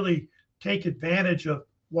to really take advantage of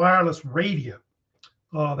wireless radio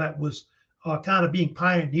that was kind of being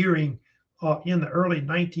pioneering in the early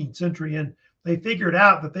 19th century. And they figured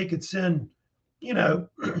out that they could send, you know,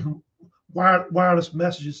 wireless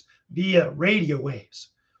messages via radio waves.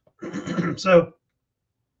 So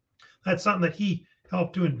that's something that he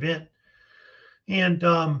helped to invent. And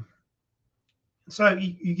so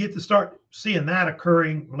you get to start seeing that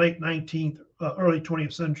occurring late 19th, early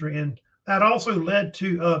 20th century. And that also led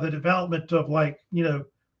to the development of, like, you know,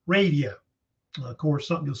 radio. Of course,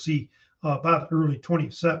 something you'll see about the early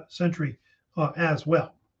 20th century as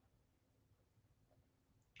well.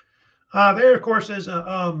 There, of course, is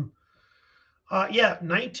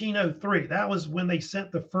 1903. That was when they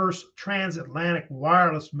sent the first transatlantic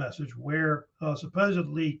wireless message, where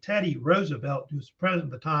supposedly Teddy Roosevelt, who was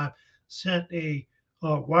president at the time, sent a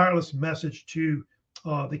wireless message to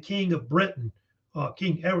the King of Britain,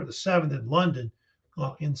 King Edward VII in London.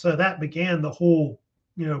 And so that began the whole,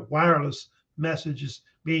 you know, wireless messages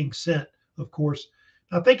being sent, of course.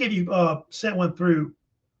 I think if you sent one through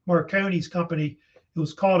Marconi's company, it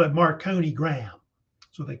was called a Marconi gram.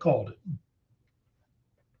 That's what they called it.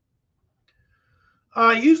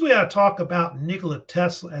 Usually I talk about Nikola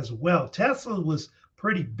Tesla as well. Tesla was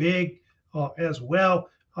pretty big as well.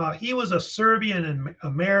 He was a Serbian and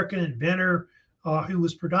American inventor who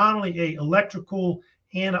was predominantly an electrical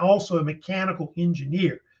and also a mechanical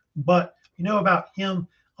engineer. But you know about him,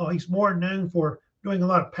 he's more known for doing a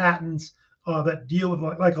lot of patents that deal with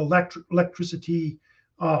like electricity,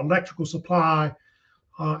 electrical supply.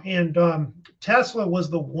 And Tesla was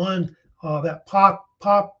the one that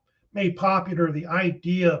made popular the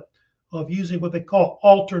idea of using what they call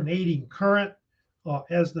alternating current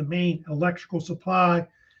as the main electrical supply.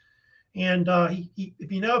 And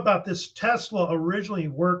if you know about this, Tesla originally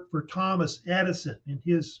worked for Thomas Edison in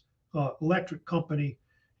his electric company.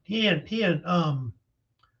 He and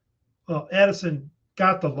Edison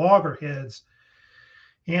got the loggerheads,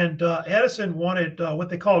 and Edison wanted what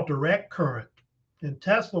they call direct current, and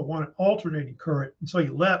Tesla wanted alternating current. And so he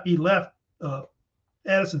left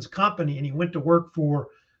Edison's company, and he went to work for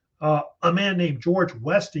a man named George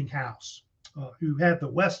Westinghouse, who had the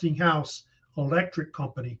Westinghouse Electric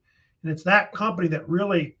Company. And it's that company that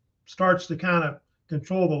really starts to kind of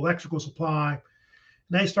control the electrical supply. And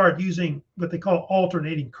they start using what they call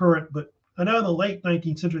alternating current. But I know in the late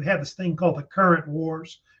 19th century, they had this thing called the current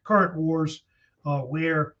wars,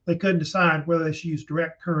 where they couldn't decide whether they should use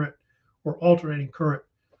direct current or alternating current.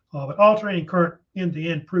 But alternating current in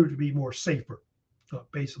the end proved to be more safer,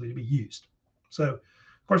 basically, to be used. So, of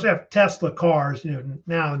course, they have Tesla cars, you know,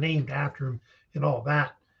 now named after them and all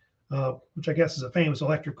that, which I guess is a famous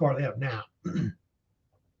electric car they have now.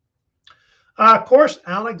 Of course,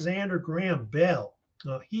 Alexander Graham Bell.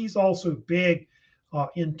 He's also big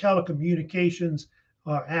in telecommunications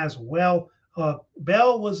as well.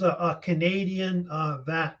 Bell was a Canadian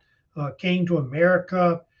that came to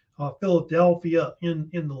America, Philadelphia, in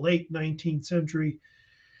the late 19th century.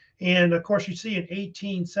 And of course, you see in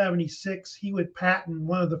 1876, he would patent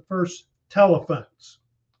one of the first telephones.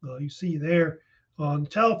 You see there, the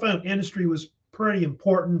telephone industry was pretty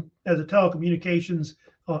important as a telecommunications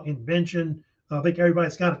invention. I think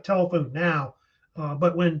everybody's got a telephone now.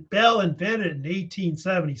 But when Bell invented it in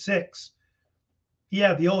 1876, he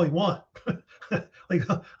had the only one. Like,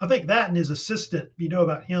 I think that and his assistant, you know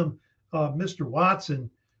about him, Mr.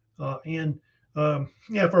 Watson. And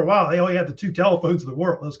for a while, they only had the two telephones in the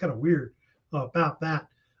world. That was kind of weird about that.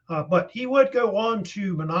 But he would go on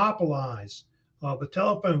to monopolize the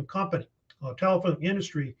telephone company, telephone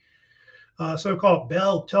industry, so-called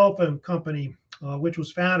Bell Telephone Company, which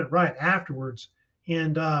was founded right afterwards.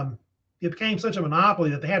 And it became such a monopoly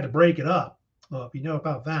that they had to break it up. If you know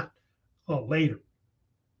about that later.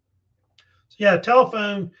 So yeah,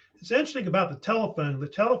 telephone. It's interesting about the telephone. The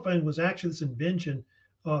telephone was actually this invention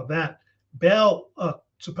that Bell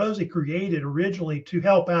supposedly created originally to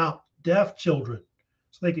help out deaf children,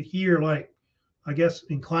 so they could hear, like, I guess,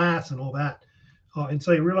 in class and all that. And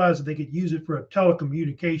so they realized that they could use it for a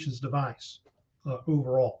telecommunications device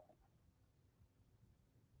overall.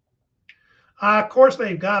 Of course,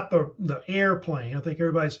 they've got the airplane. I think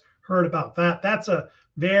everybody's heard about that. That's a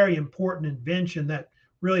very important invention that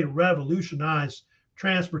really revolutionized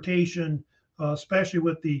transportation, especially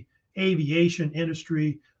with the aviation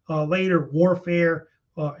industry, later warfare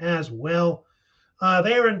as well.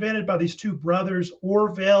 They were invented by these two brothers,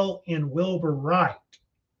 Orville and Wilbur Wright,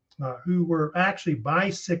 who were actually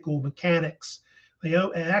bicycle mechanics. They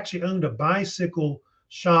actually owned a bicycle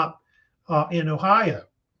shop in Ohio.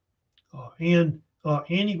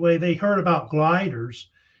 Anyway, they heard about gliders.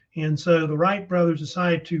 And so the Wright brothers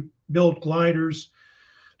decided to build gliders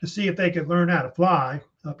to see if they could learn how to fly.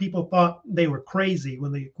 People thought they were crazy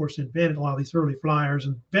when they, of course, invented a lot of these early flyers.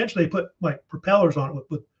 And eventually they put like propellers on it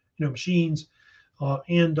with machines.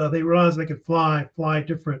 And they realized they could fly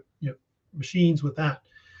different machines with that.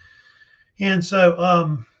 And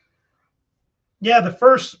so, yeah, the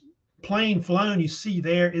first plane flown you see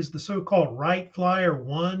there is the so-called Wright Flyer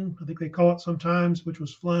 1, I think they call it sometimes, which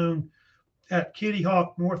was flown at Kitty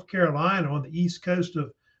Hawk, North Carolina, on the east coast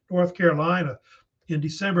of North Carolina in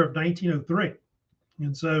December of 1903.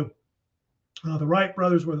 And so the Wright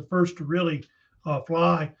brothers were the first to really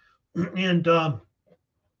fly. And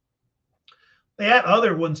they had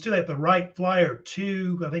other ones too. They had the Wright Flyer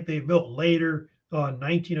 2, I think they built later in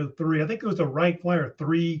 1903. I think it was the Wright Flyer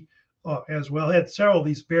 3 as well. It had several of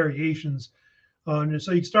these variations. And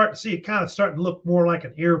so you start to see it kind of starting to look more like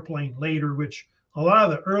an airplane later, which a lot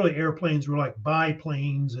of the early airplanes were like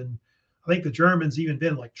biplanes. And I think the Germans even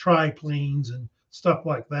did like triplanes and stuff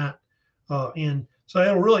like that. And so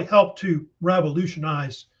it'll really help to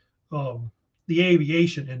revolutionize the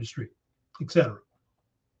aviation industry, etc.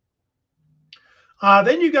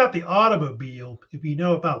 Then you got the automobile, if you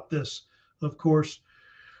know about this, of course,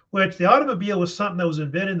 which the automobile was something that was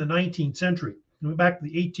invented in the 19th century. Back to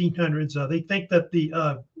the 1800s. They think that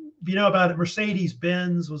if you know about it,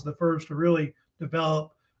 Mercedes-Benz was the first to really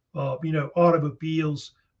develop,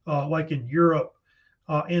 automobiles like in Europe.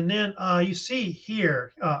 And then you see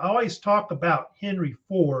here, I always talk about Henry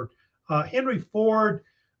Ford. Henry Ford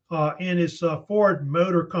and his Ford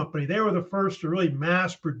Motor Company, they were the first to really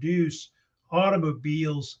mass produce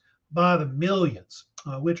automobiles by the millions,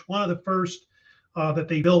 which one of the first that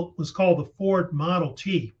they built was called the Ford Model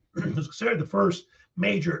T. It was considered the first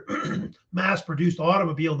major mass-produced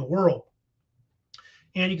automobile in the world.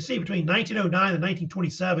 And you can see between 1909 and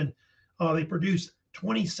 1927, they produced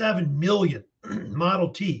 27 million Model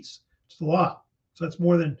Ts. It's a lot. So that's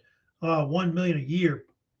more than 1 million a year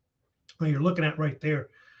you're looking at right there.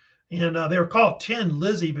 And they were called Tin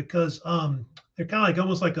Lizzie because they're kind of like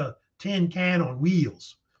almost like a tin can on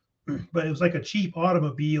wheels. But it was like a cheap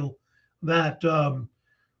automobile that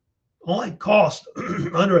only cost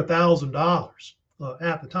under $1,000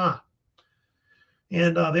 at the time.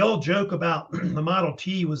 And the old joke about the Model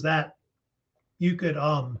T was that you could,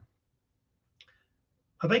 I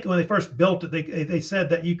think when they first built it, they said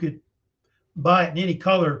that you could buy it in any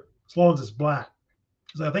color as long as it's black.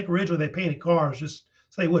 Because I think originally they painted cars just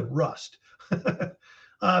so they wouldn't rust.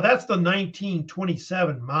 That's the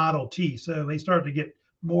 1927 Model T. So they started to get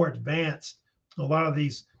more advanced, a lot of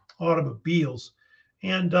these automobiles.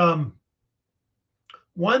 And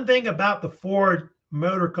one thing about the Ford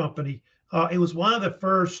Motor Company, it was one of the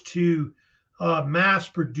first to mass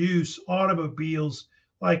produce automobiles,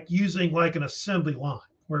 like using like an assembly line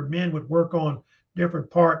where men would work on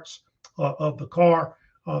different parts of the car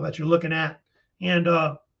that you're looking at. And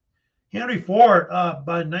Henry Ford,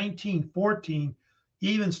 by 1914,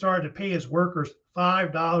 even started to pay his workers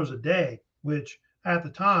 $5 a day, which at the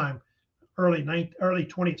time, early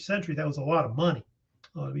 20th century, that was a lot of money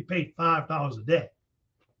to be paid $5 a day.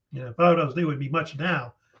 $5 a day would be much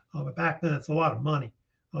now, but back then it's a lot of money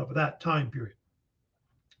for that time period.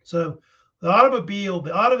 So the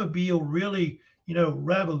automobile really,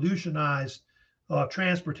 revolutionized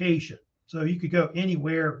transportation. So you could go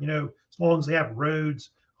anywhere, as long as they have roads,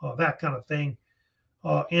 that kind of thing.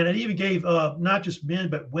 And it even gave not just men,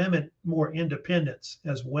 but women more independence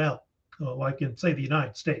as well, like in, say, the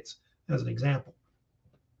United States, as an example.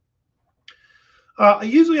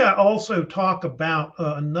 Usually I also talk about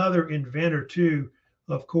another inventor too,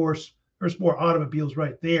 of course. There's more automobiles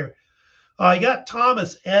right there. You got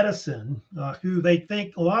Thomas Edison, who they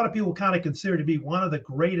think a lot of people kind of consider to be one of the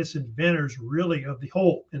greatest inventors, really, of the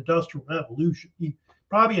whole industrial revolution. He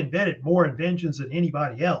probably invented more inventions than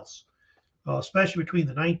anybody else, especially between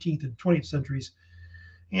the 19th and 20th centuries.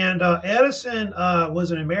 And Edison was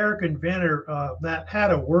an American inventor that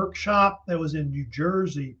had a workshop that was in New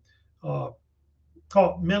Jersey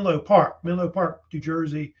called Menlo Park, New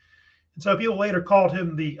Jersey. And so people later called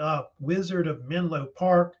him the Wizard of Menlo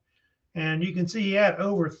Park. And you can see he had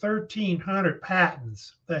over 1,300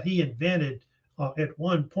 patents that he invented at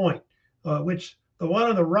one point, which the one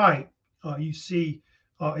on the right you see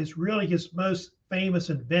is really his most famous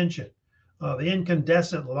invention, the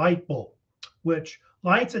incandescent light bulb, which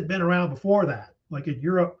lights had been around before that. Like in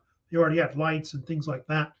Europe, they already had lights and things like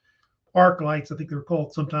that. Arc lights, I think they're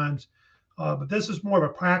called sometimes. But this is more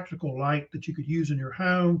of a practical light that you could use in your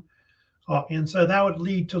home. And so that would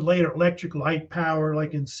lead to later electric light power,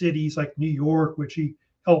 like in cities like New York, which he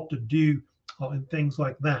helped to do, and things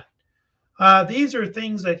like that. These are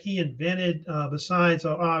things that he invented besides,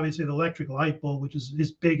 obviously, the electric light bulb, which is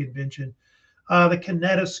his big invention. The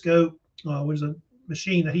kinetoscope was a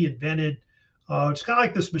machine that he invented. It's kind of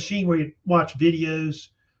like this machine where you watch videos,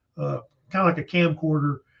 kind of like a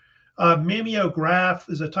camcorder. Mimeograph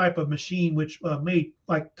is a type of machine which made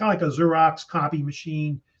kind of like a Xerox copy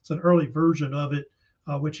machine. It's an early version of it,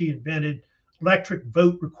 which he invented. Electric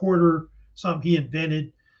vote recorder, something he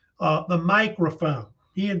invented. The microphone.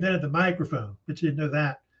 He invented the microphone, but you didn't know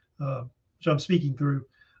that, which I'm speaking through.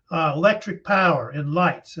 Electric power and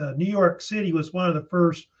lights. New York City was one of the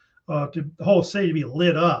first the whole city to be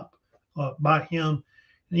lit up by him.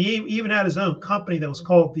 And he even had his own company that was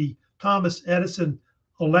called the Thomas Edison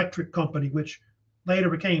Electric Company, which later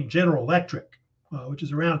became General Electric, which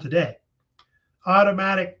is around today.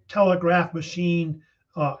 Automatic telegraph machine,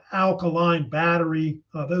 alkaline battery,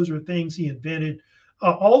 those are things he invented.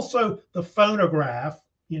 Also the phonograph,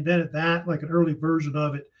 he invented that, like an early version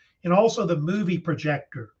of it, and also the movie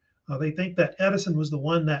projector. They think that Edison was the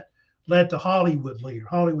one that led to Hollywood later,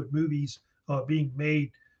 Hollywood movies being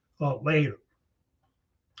made later.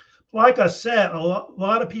 Like I said, a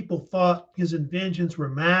lot of people thought his inventions were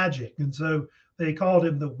magic, and so they called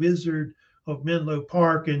him the Wizard of Menlo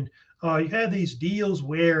Park. And you had these deals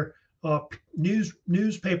where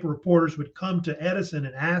newspaper reporters would come to Edison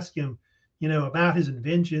and ask him, about his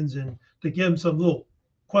inventions, and to give him some little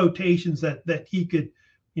quotations that he could,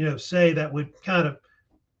 say that would kind of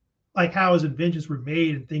like how his inventions were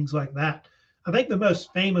made and things like that. I think the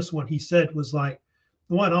most famous one he said was like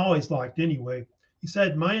the one I always liked anyway. He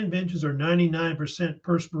said, "My inventions are 99%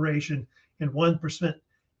 perspiration and 1%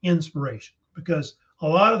 inspiration," because a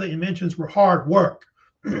lot of the inventions were hard work.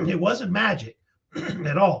 It wasn't magic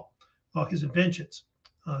at all, his inventions.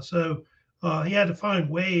 So he had to find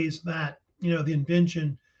ways that, the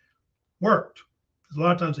invention worked. Because a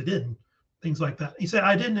lot of times they didn't, things like that. He said,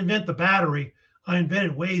 "I didn't invent the battery. I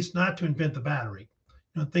invented ways not to invent the battery,"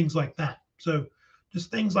 things like that. So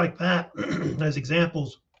just things like that as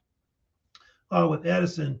examples with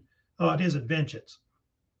Edison and his inventions.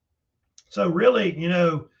 So really,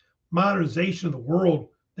 modernization of the world,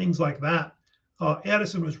 things like that.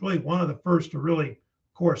 Edison was really one of the first to really,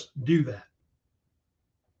 of course, do that.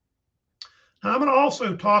 Now, I'm going to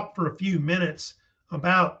also talk for a few minutes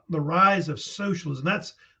about the rise of socialism.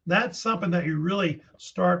 That's something that you really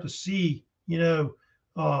start to see, in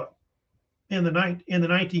the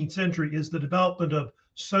 19th century, is the development of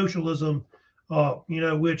socialism,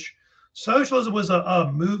 which socialism was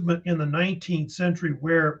a movement in the 19th century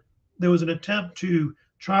where there was an attempt to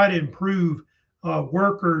try to improve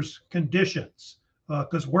workers' conditions,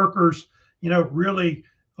 because workers, really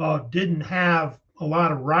didn't have a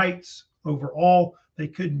lot of rights overall. They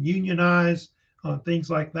couldn't unionize, things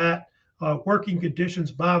like that. Working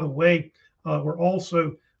conditions, by the way, were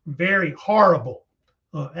also very horrible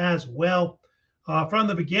as well. From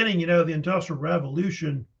the beginning, the Industrial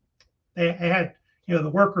Revolution, they had, the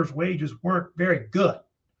workers' wages weren't very good.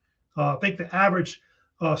 I think the average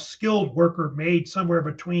skilled worker made somewhere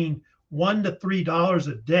between $1 to $3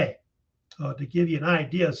 a day, to give you an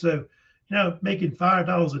idea. So, making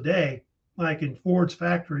 $5 a day, like in Ford's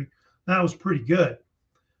factory, that was pretty good.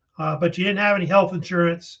 But you didn't have any health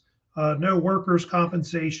insurance, no workers'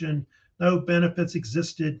 compensation, no benefits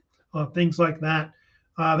existed, things like that.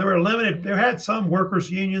 They were limited. There had some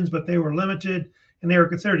workers' unions, but they were limited and they were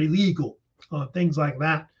considered illegal, things like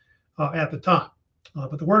that at the time.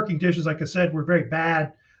 But the working conditions, like I said, were very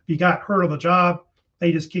bad. If you got hurt on the job,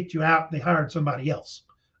 they just kicked you out. They hired somebody else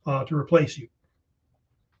to replace you.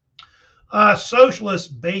 Socialists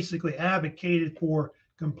basically advocated for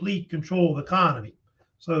complete control of the economy.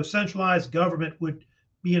 So centralized government would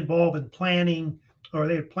be involved in planning, or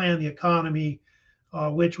they would plan the economy,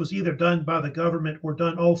 which was either done by the government or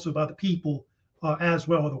done also by the people as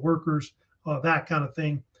well, the workers, that kind of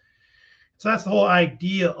thing. So that's the whole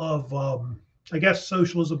idea of, I guess,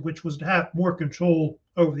 socialism, which was to have more control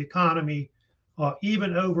over the economy,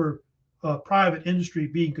 even over private industry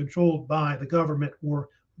being controlled by the government or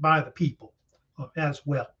by the people as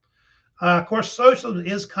well. Of course, socialism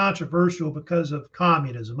is controversial because of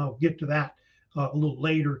communism. I'll get to that a little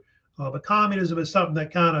later. But communism is something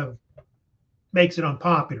that kind of makes it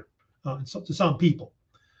unpopular to some people.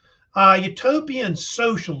 Utopian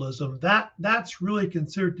socialism, that's really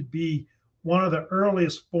considered to be one of the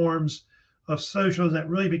earliest forms of socialism that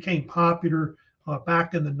really became popular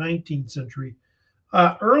back in the 19th century.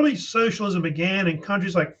 Early socialism began in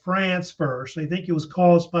countries like France first. I think it was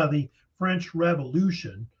caused by the French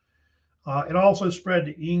Revolution. It also spread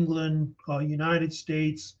to England, United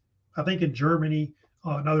States, I think in Germany,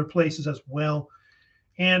 and other places as well.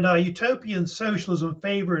 And utopian socialism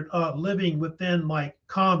favored living within like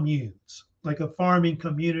communes, like a farming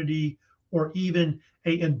community or even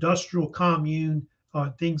a industrial commune,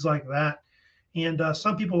 things like that. And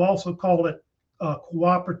some people also call it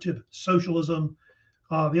cooperative socialism.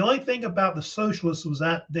 The only thing about the socialists was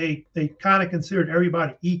that they kind of considered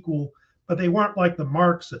everybody equal, but they weren't like the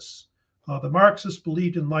Marxists. The Marxists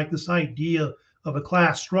believed in like this idea of a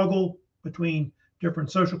class struggle between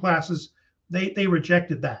different social classes. They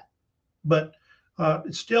rejected that. But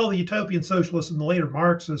still, the utopian socialists and the later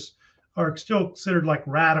Marxists are still considered like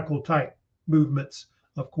radical type movements,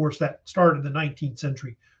 of course, that started in the 19th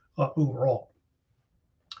century overall.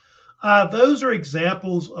 Those are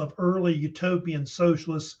examples of early utopian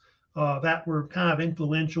socialists that were kind of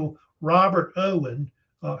influential. Robert Owen,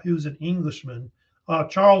 who's an Englishman,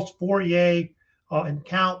 Charles Fourier, and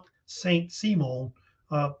Count Saint-Simon,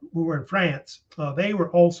 who were in France. They were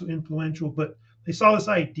also influential, but they saw this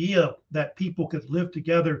idea that people could live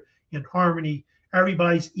together in harmony.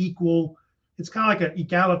 Everybody's equal. It's kind of like an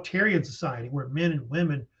egalitarian society where men and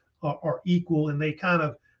women are equal, and they kind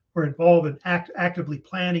of were involved in actively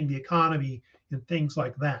planning the economy and things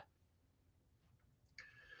like that.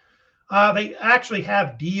 They actually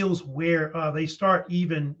have deals where they start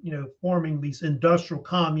even, forming these industrial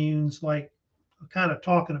communes, like kind of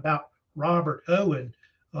talking about Robert Owen,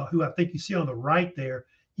 who I think you see on the right there.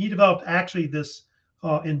 He developed actually this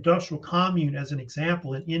industrial commune as an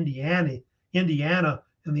example in Indiana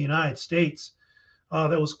in the United States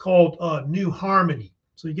that was called New Harmony.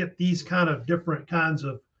 So you get these kind of different kinds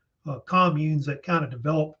of communes that kind of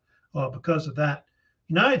develop because of that.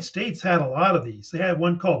 United States had a lot of these. They had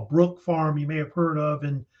one called Brook Farm, you may have heard of.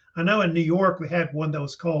 And I know in New York, they had one that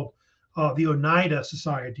was called the Oneida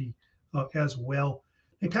Society as well.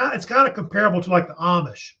 It's kind of comparable to like the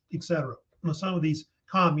Amish, etc. Some of these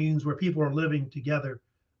communes where people are living together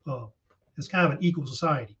as kind of an equal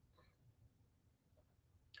society.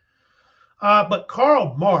 But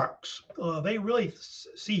Karl Marx, they really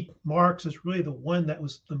see Marx as really the one that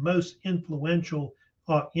was the most influential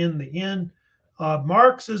in the end.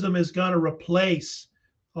 Marxism is going to replace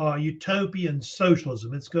utopian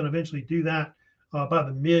socialism. It's going to eventually do that by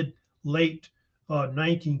the late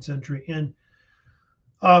 19th century. And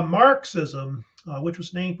Marxism, which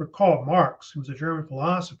was named for Karl Marx, who was a German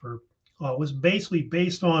philosopher, was basically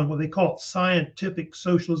based on what they call scientific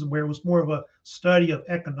socialism, where it was more of a study of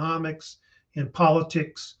economics and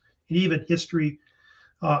politics and even history.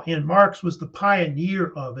 And Marx was the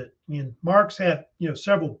pioneer of it. And Marx had,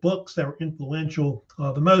 several books that were influential.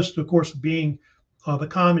 The most, of course, being the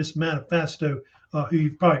Communist Manifesto, who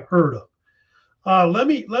you've probably heard of. Let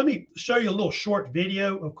me show you a little short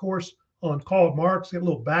video, of course, on Karl Marx, get a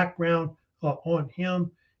little background on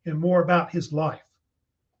him and more about his life.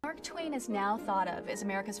 Mark Twain is now thought of as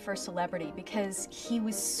America's first celebrity because he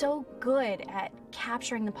was so good at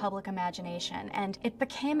capturing the public imagination, and it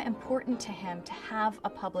became important to him to have a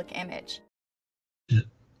public image.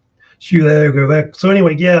 Shoot, there we go. So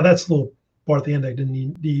anyway, yeah, that's a little part at the end I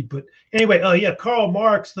didn't need. But anyway, yeah, Karl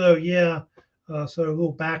Marx, though, yeah. So a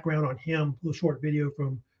little background on him, a little short video from,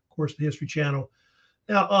 of course, the History Channel.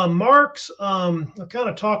 Now, Marx, I'll kind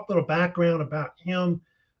of talk a little background about him.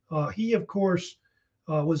 He, of course,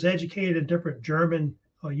 was educated in different German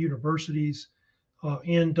universities,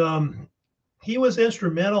 and he was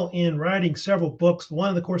instrumental in writing several books.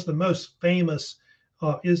 One, of course, the most famous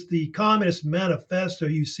is the Communist Manifesto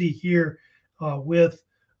you see here with,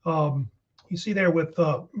 you see there with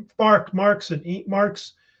Marx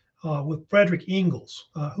with Friedrich Engels,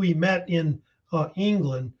 who he met in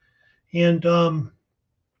England. And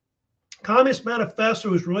Communist Manifesto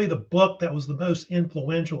was really the book that was the most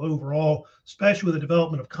influential overall, especially with the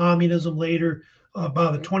development of communism later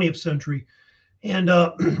by the 20th century. And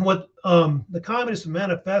what the Communist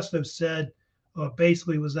Manifesto said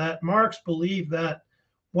basically was that Marx believed that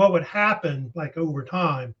what would happen, like over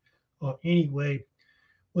time anyway,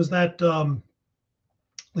 was that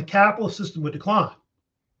the capitalist system would decline.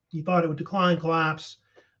 He thought it would decline, collapse,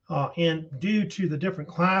 and due to the different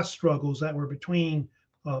class struggles that were between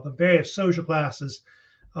the various social classes,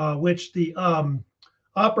 which the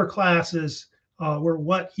upper classes were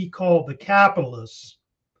what he called the capitalists.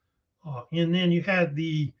 And then you had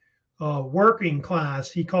the working class,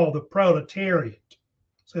 he called the proletariat.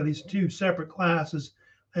 So these two separate classes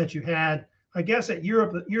that you had. I guess at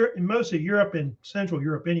Europe, in most of Europe and Central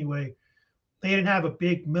Europe anyway, they didn't have a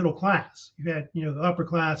big middle class. You had, the upper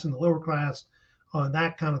class and the lower class,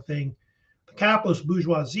 that kind of thing. The capitalist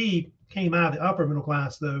bourgeoisie came out of the upper middle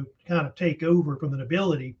class, though, to kind of take over from the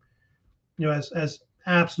nobility, as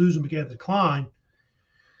absolutism began to decline.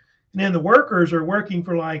 And then the workers are working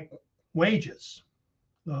for like wages.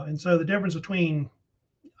 And so the difference between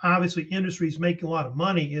obviously industries making a lot of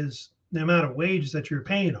money is the amount of wages that you're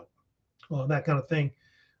paying them, that kind of thing.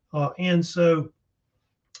 And so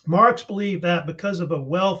Marx believed that because of a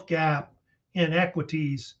wealth gap and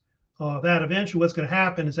inequities, that eventually what's going to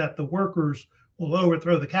happen is that the workers will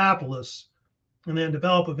overthrow the capitalists and then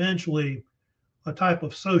develop eventually a type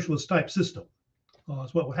of socialist type system.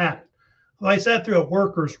 Is what would happen. Like I said, through a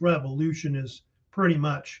workers' revolution is pretty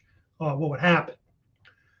much what would happen.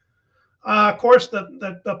 Of course,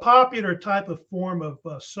 the popular type of form of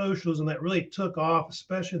socialism that really took off,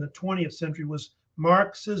 especially in the 20th century, was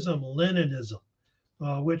Marxism-Leninism,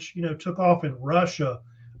 which took off in Russia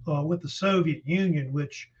with the Soviet Union,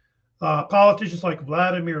 which politicians like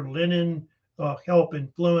Vladimir Lenin helped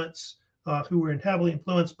influence, who were heavily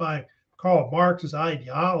influenced by Karl Marx's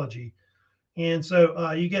ideology. And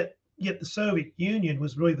so you get the Soviet Union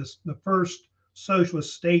was really the first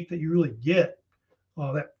socialist state that you really get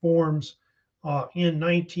that forms in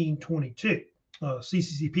 1922,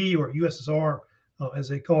 CCCP or USSR, as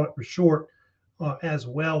they call it for short, as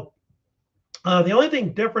well. The only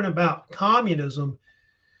thing different about communism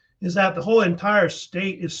is that the whole entire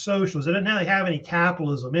state is socialist. It doesn't really have any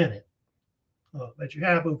capitalism in it that you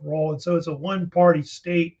have overall. And so it's a one-party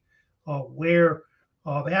state where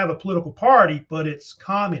they have a political party, but it's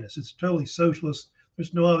communist. It's totally socialist.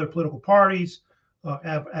 There's no other political parties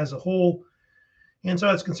as a whole. And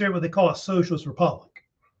so it's considered what they call a socialist republic,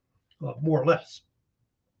 more or less.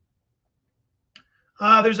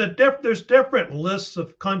 There's different lists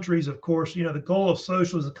of countries, of course. The goal of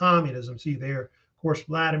socialism is communism. See there, of course,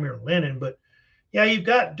 Vladimir Lenin. But yeah, you've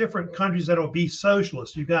got different countries that will be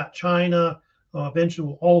socialist. You've got China, eventually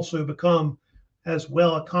will also become as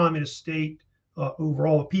well a communist state.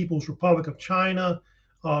 Overall, the People's Republic of China,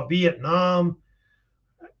 Vietnam,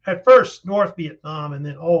 at first North Vietnam, and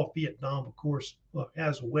then all of Vietnam, of course,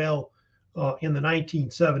 as well in the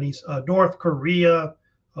 1970s. North Korea,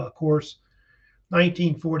 of course,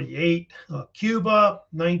 1948. Cuba,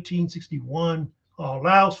 1961.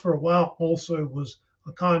 Laos for a while also was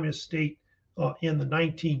a communist state in the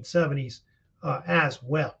 1970s as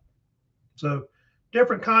well. So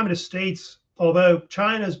different communist states, although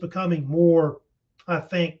China is becoming more, I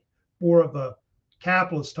think, more of a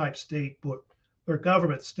capitalist type state, but their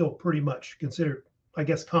government's still pretty much considered, I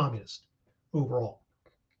guess, communist overall.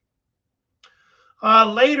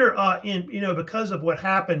 Later, because of what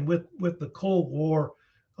happened with the Cold War,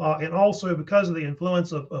 and also because of the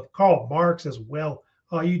influence of Karl Marx as well,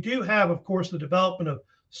 you do have, of course, the development of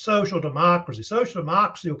social democracy. Social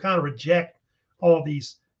democracy will kind of reject all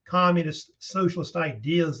these communist socialist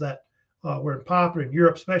ideas that were popular in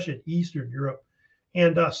Europe, especially in Eastern Europe.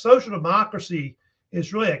 And social democracy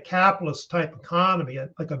is really a capitalist type economy,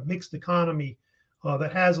 like a mixed economy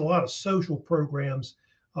that has a lot of social programs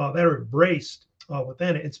that are embraced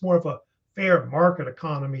within it. It's more of a fair market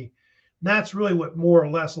economy. And that's really what more or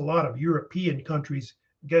less a lot of European countries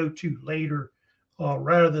go to later,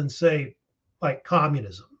 rather than say like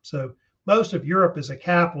communism. So most of Europe is a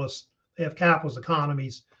capitalist. They have capitalist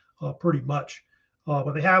economies pretty much,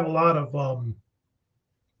 but they have a lot of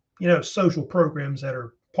social programs that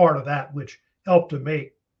are part of that, which help to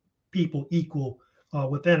make people equal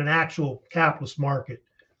within an actual capitalist market,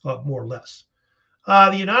 more or less.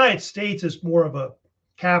 The United States is more of a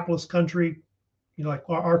capitalist country, like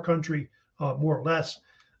our country, more or less.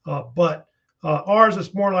 But ours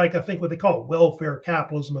is more like, I think, what they call welfare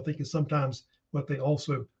capitalism, I think is sometimes what they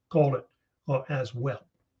also call it as well.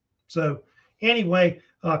 So anyway,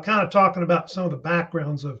 kind of talking about some of the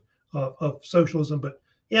backgrounds of socialism, but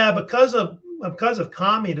Yeah, because of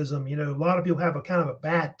communism, a lot of people have a kind of a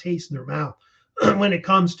bad taste in their mouth when it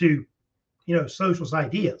comes to, socialist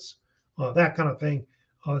ideas, that kind of thing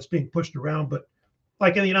that's being pushed around. But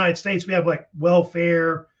like in the United States, we have like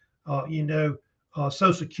welfare,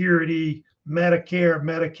 Social Security, Medicare,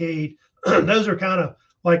 Medicaid. Those are kind of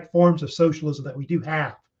like forms of socialism that we do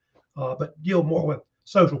have, but deal more with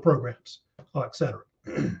social programs, et cetera.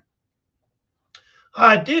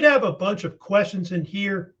 I did have a bunch of questions in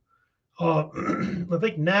here. I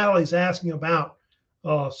think Natalie's asking about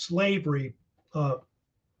slavery.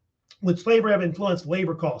 Would slavery have influenced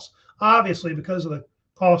labor costs? Obviously, because of the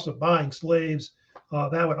cost of buying slaves,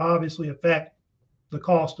 that would obviously affect the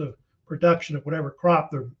cost of production of whatever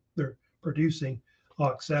crop they're producing,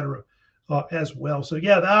 et cetera, as well. So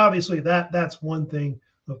yeah, obviously that's one thing,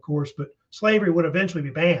 of course, but slavery would eventually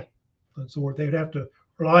be banned. And so they would have to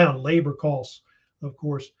rely on labor costs, of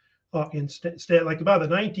course. Instead, like about the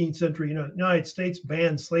 19th century, the United States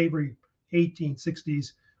banned slavery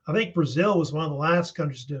 1860s. I think Brazil was one of the last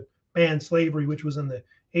countries to ban slavery, which was in the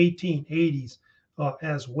 1880s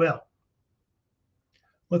as well.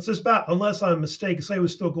 What's this about? Unless I'm mistaken, slavery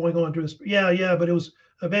was still going on during this. Yeah, but it was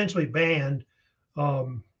eventually banned, by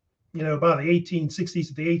the 1860s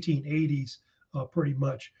to the 1880s, pretty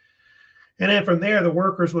much. And then from there, the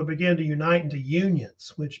workers would begin to unite into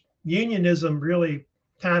unions, which unionism really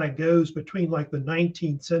kind of goes between like the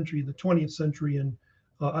 19th century and the 20th century. And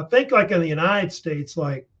I think like in the United States,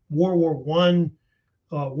 like World War I,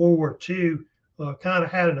 World War II kind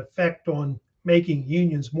of had an effect on making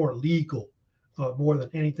unions more legal, more than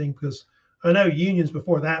anything, because I know unions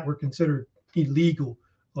before that were considered illegal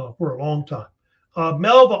for a long time.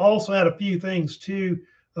 Melva also had a few things too.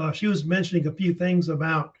 She was mentioning a few things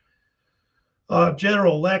about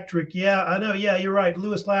General Electric. Yeah, I know. Yeah, you're right.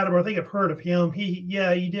 Lewis Latimer, I think I've heard of him. He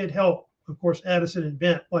did help, of course, Edison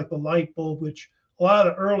invent like the light bulb, which a lot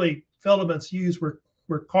of the early filaments used were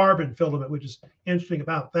carbon filament, which is interesting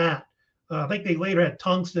about that. I think they later had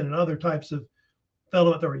tungsten and other types of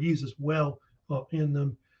filament that were used as well in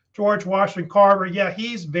them. George Washington Carver, yeah,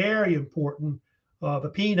 he's very important.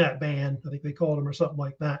 The Peanut Man, I think they called him, or something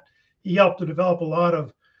like that. He helped to develop a lot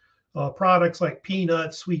of products like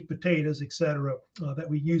peanuts, sweet potatoes, etc., that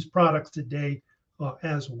we use products today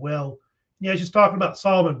as well. Yeah, just talking about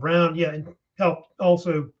Solomon Brown, yeah, and helped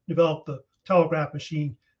also develop the telegraph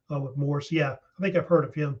machine with Morse. Yeah, I think I've heard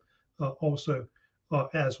of him also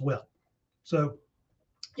as well. So,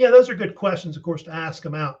 yeah, those are good questions, of course, to ask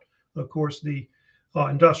about, of course, the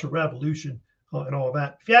Industrial Revolution and all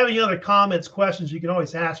that. If you have any other comments, questions, you can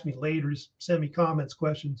always ask me later. Just send me comments,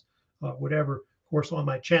 questions, whatever, of course, on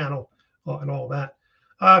my channel and all that.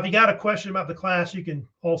 If you got a question about the class, you can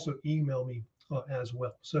also email me as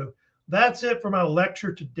well. So that's it for my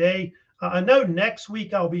lecture today. I know next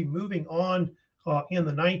week I'll be moving on in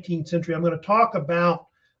the 19th century. I'm going to talk about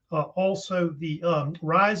also the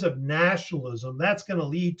rise of nationalism. That's going to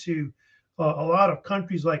lead to a lot of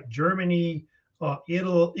countries like Germany,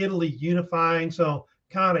 Italy unifying. So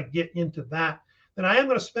kind of get into that. Then I am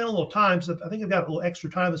going to spend a little time, so I think I've got a little extra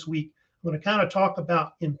time this week. I'm going to kind of talk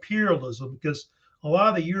about imperialism, because a lot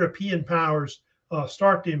of the European powers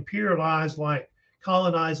start to imperialize, like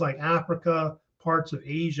colonize like Africa, parts of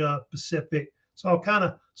Asia, Pacific. So I'll kind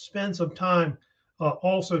of spend some time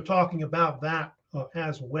also talking about that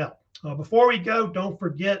as well. Before we go, don't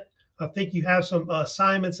forget, I think you have some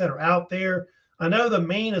assignments that are out there. I know the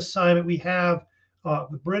main assignment we have,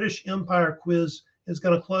 the British Empire quiz, is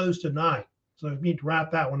going to close tonight. So we need to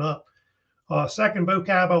wrap that one up. Second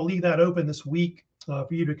vocab, I'll leave that open this week for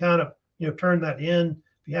you to kind of turn that in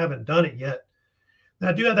if you haven't done it yet. Now,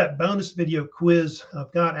 I do have that bonus video quiz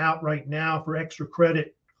I've got out right now for extra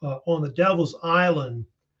credit on the Devil's Island,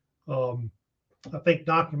 I think,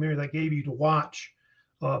 documentary that I gave you to watch,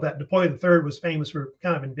 that Napoleon III was famous for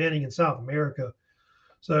kind of inventing in South America.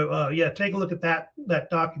 So yeah, take a look at that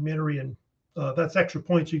documentary, and that's extra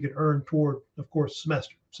points you can earn toward, of course,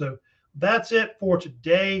 semester. So that's it for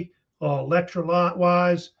today, lecture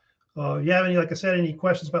wise. You have any, like I said, any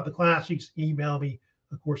questions about the class, you just email me,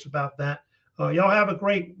 of course, about that. Y'all have a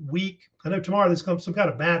great week. I know tomorrow there's some kind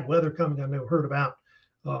of bad weather coming I've never heard about,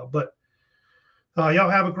 but y'all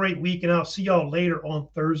have a great week, and I'll see y'all later on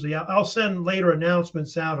Thursday. I'll send later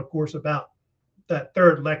announcements out, of course, about that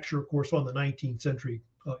third lecture, of course, on the 19th century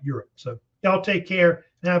Europe. So y'all take care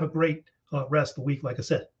and have a great rest of the week, like I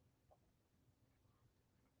said.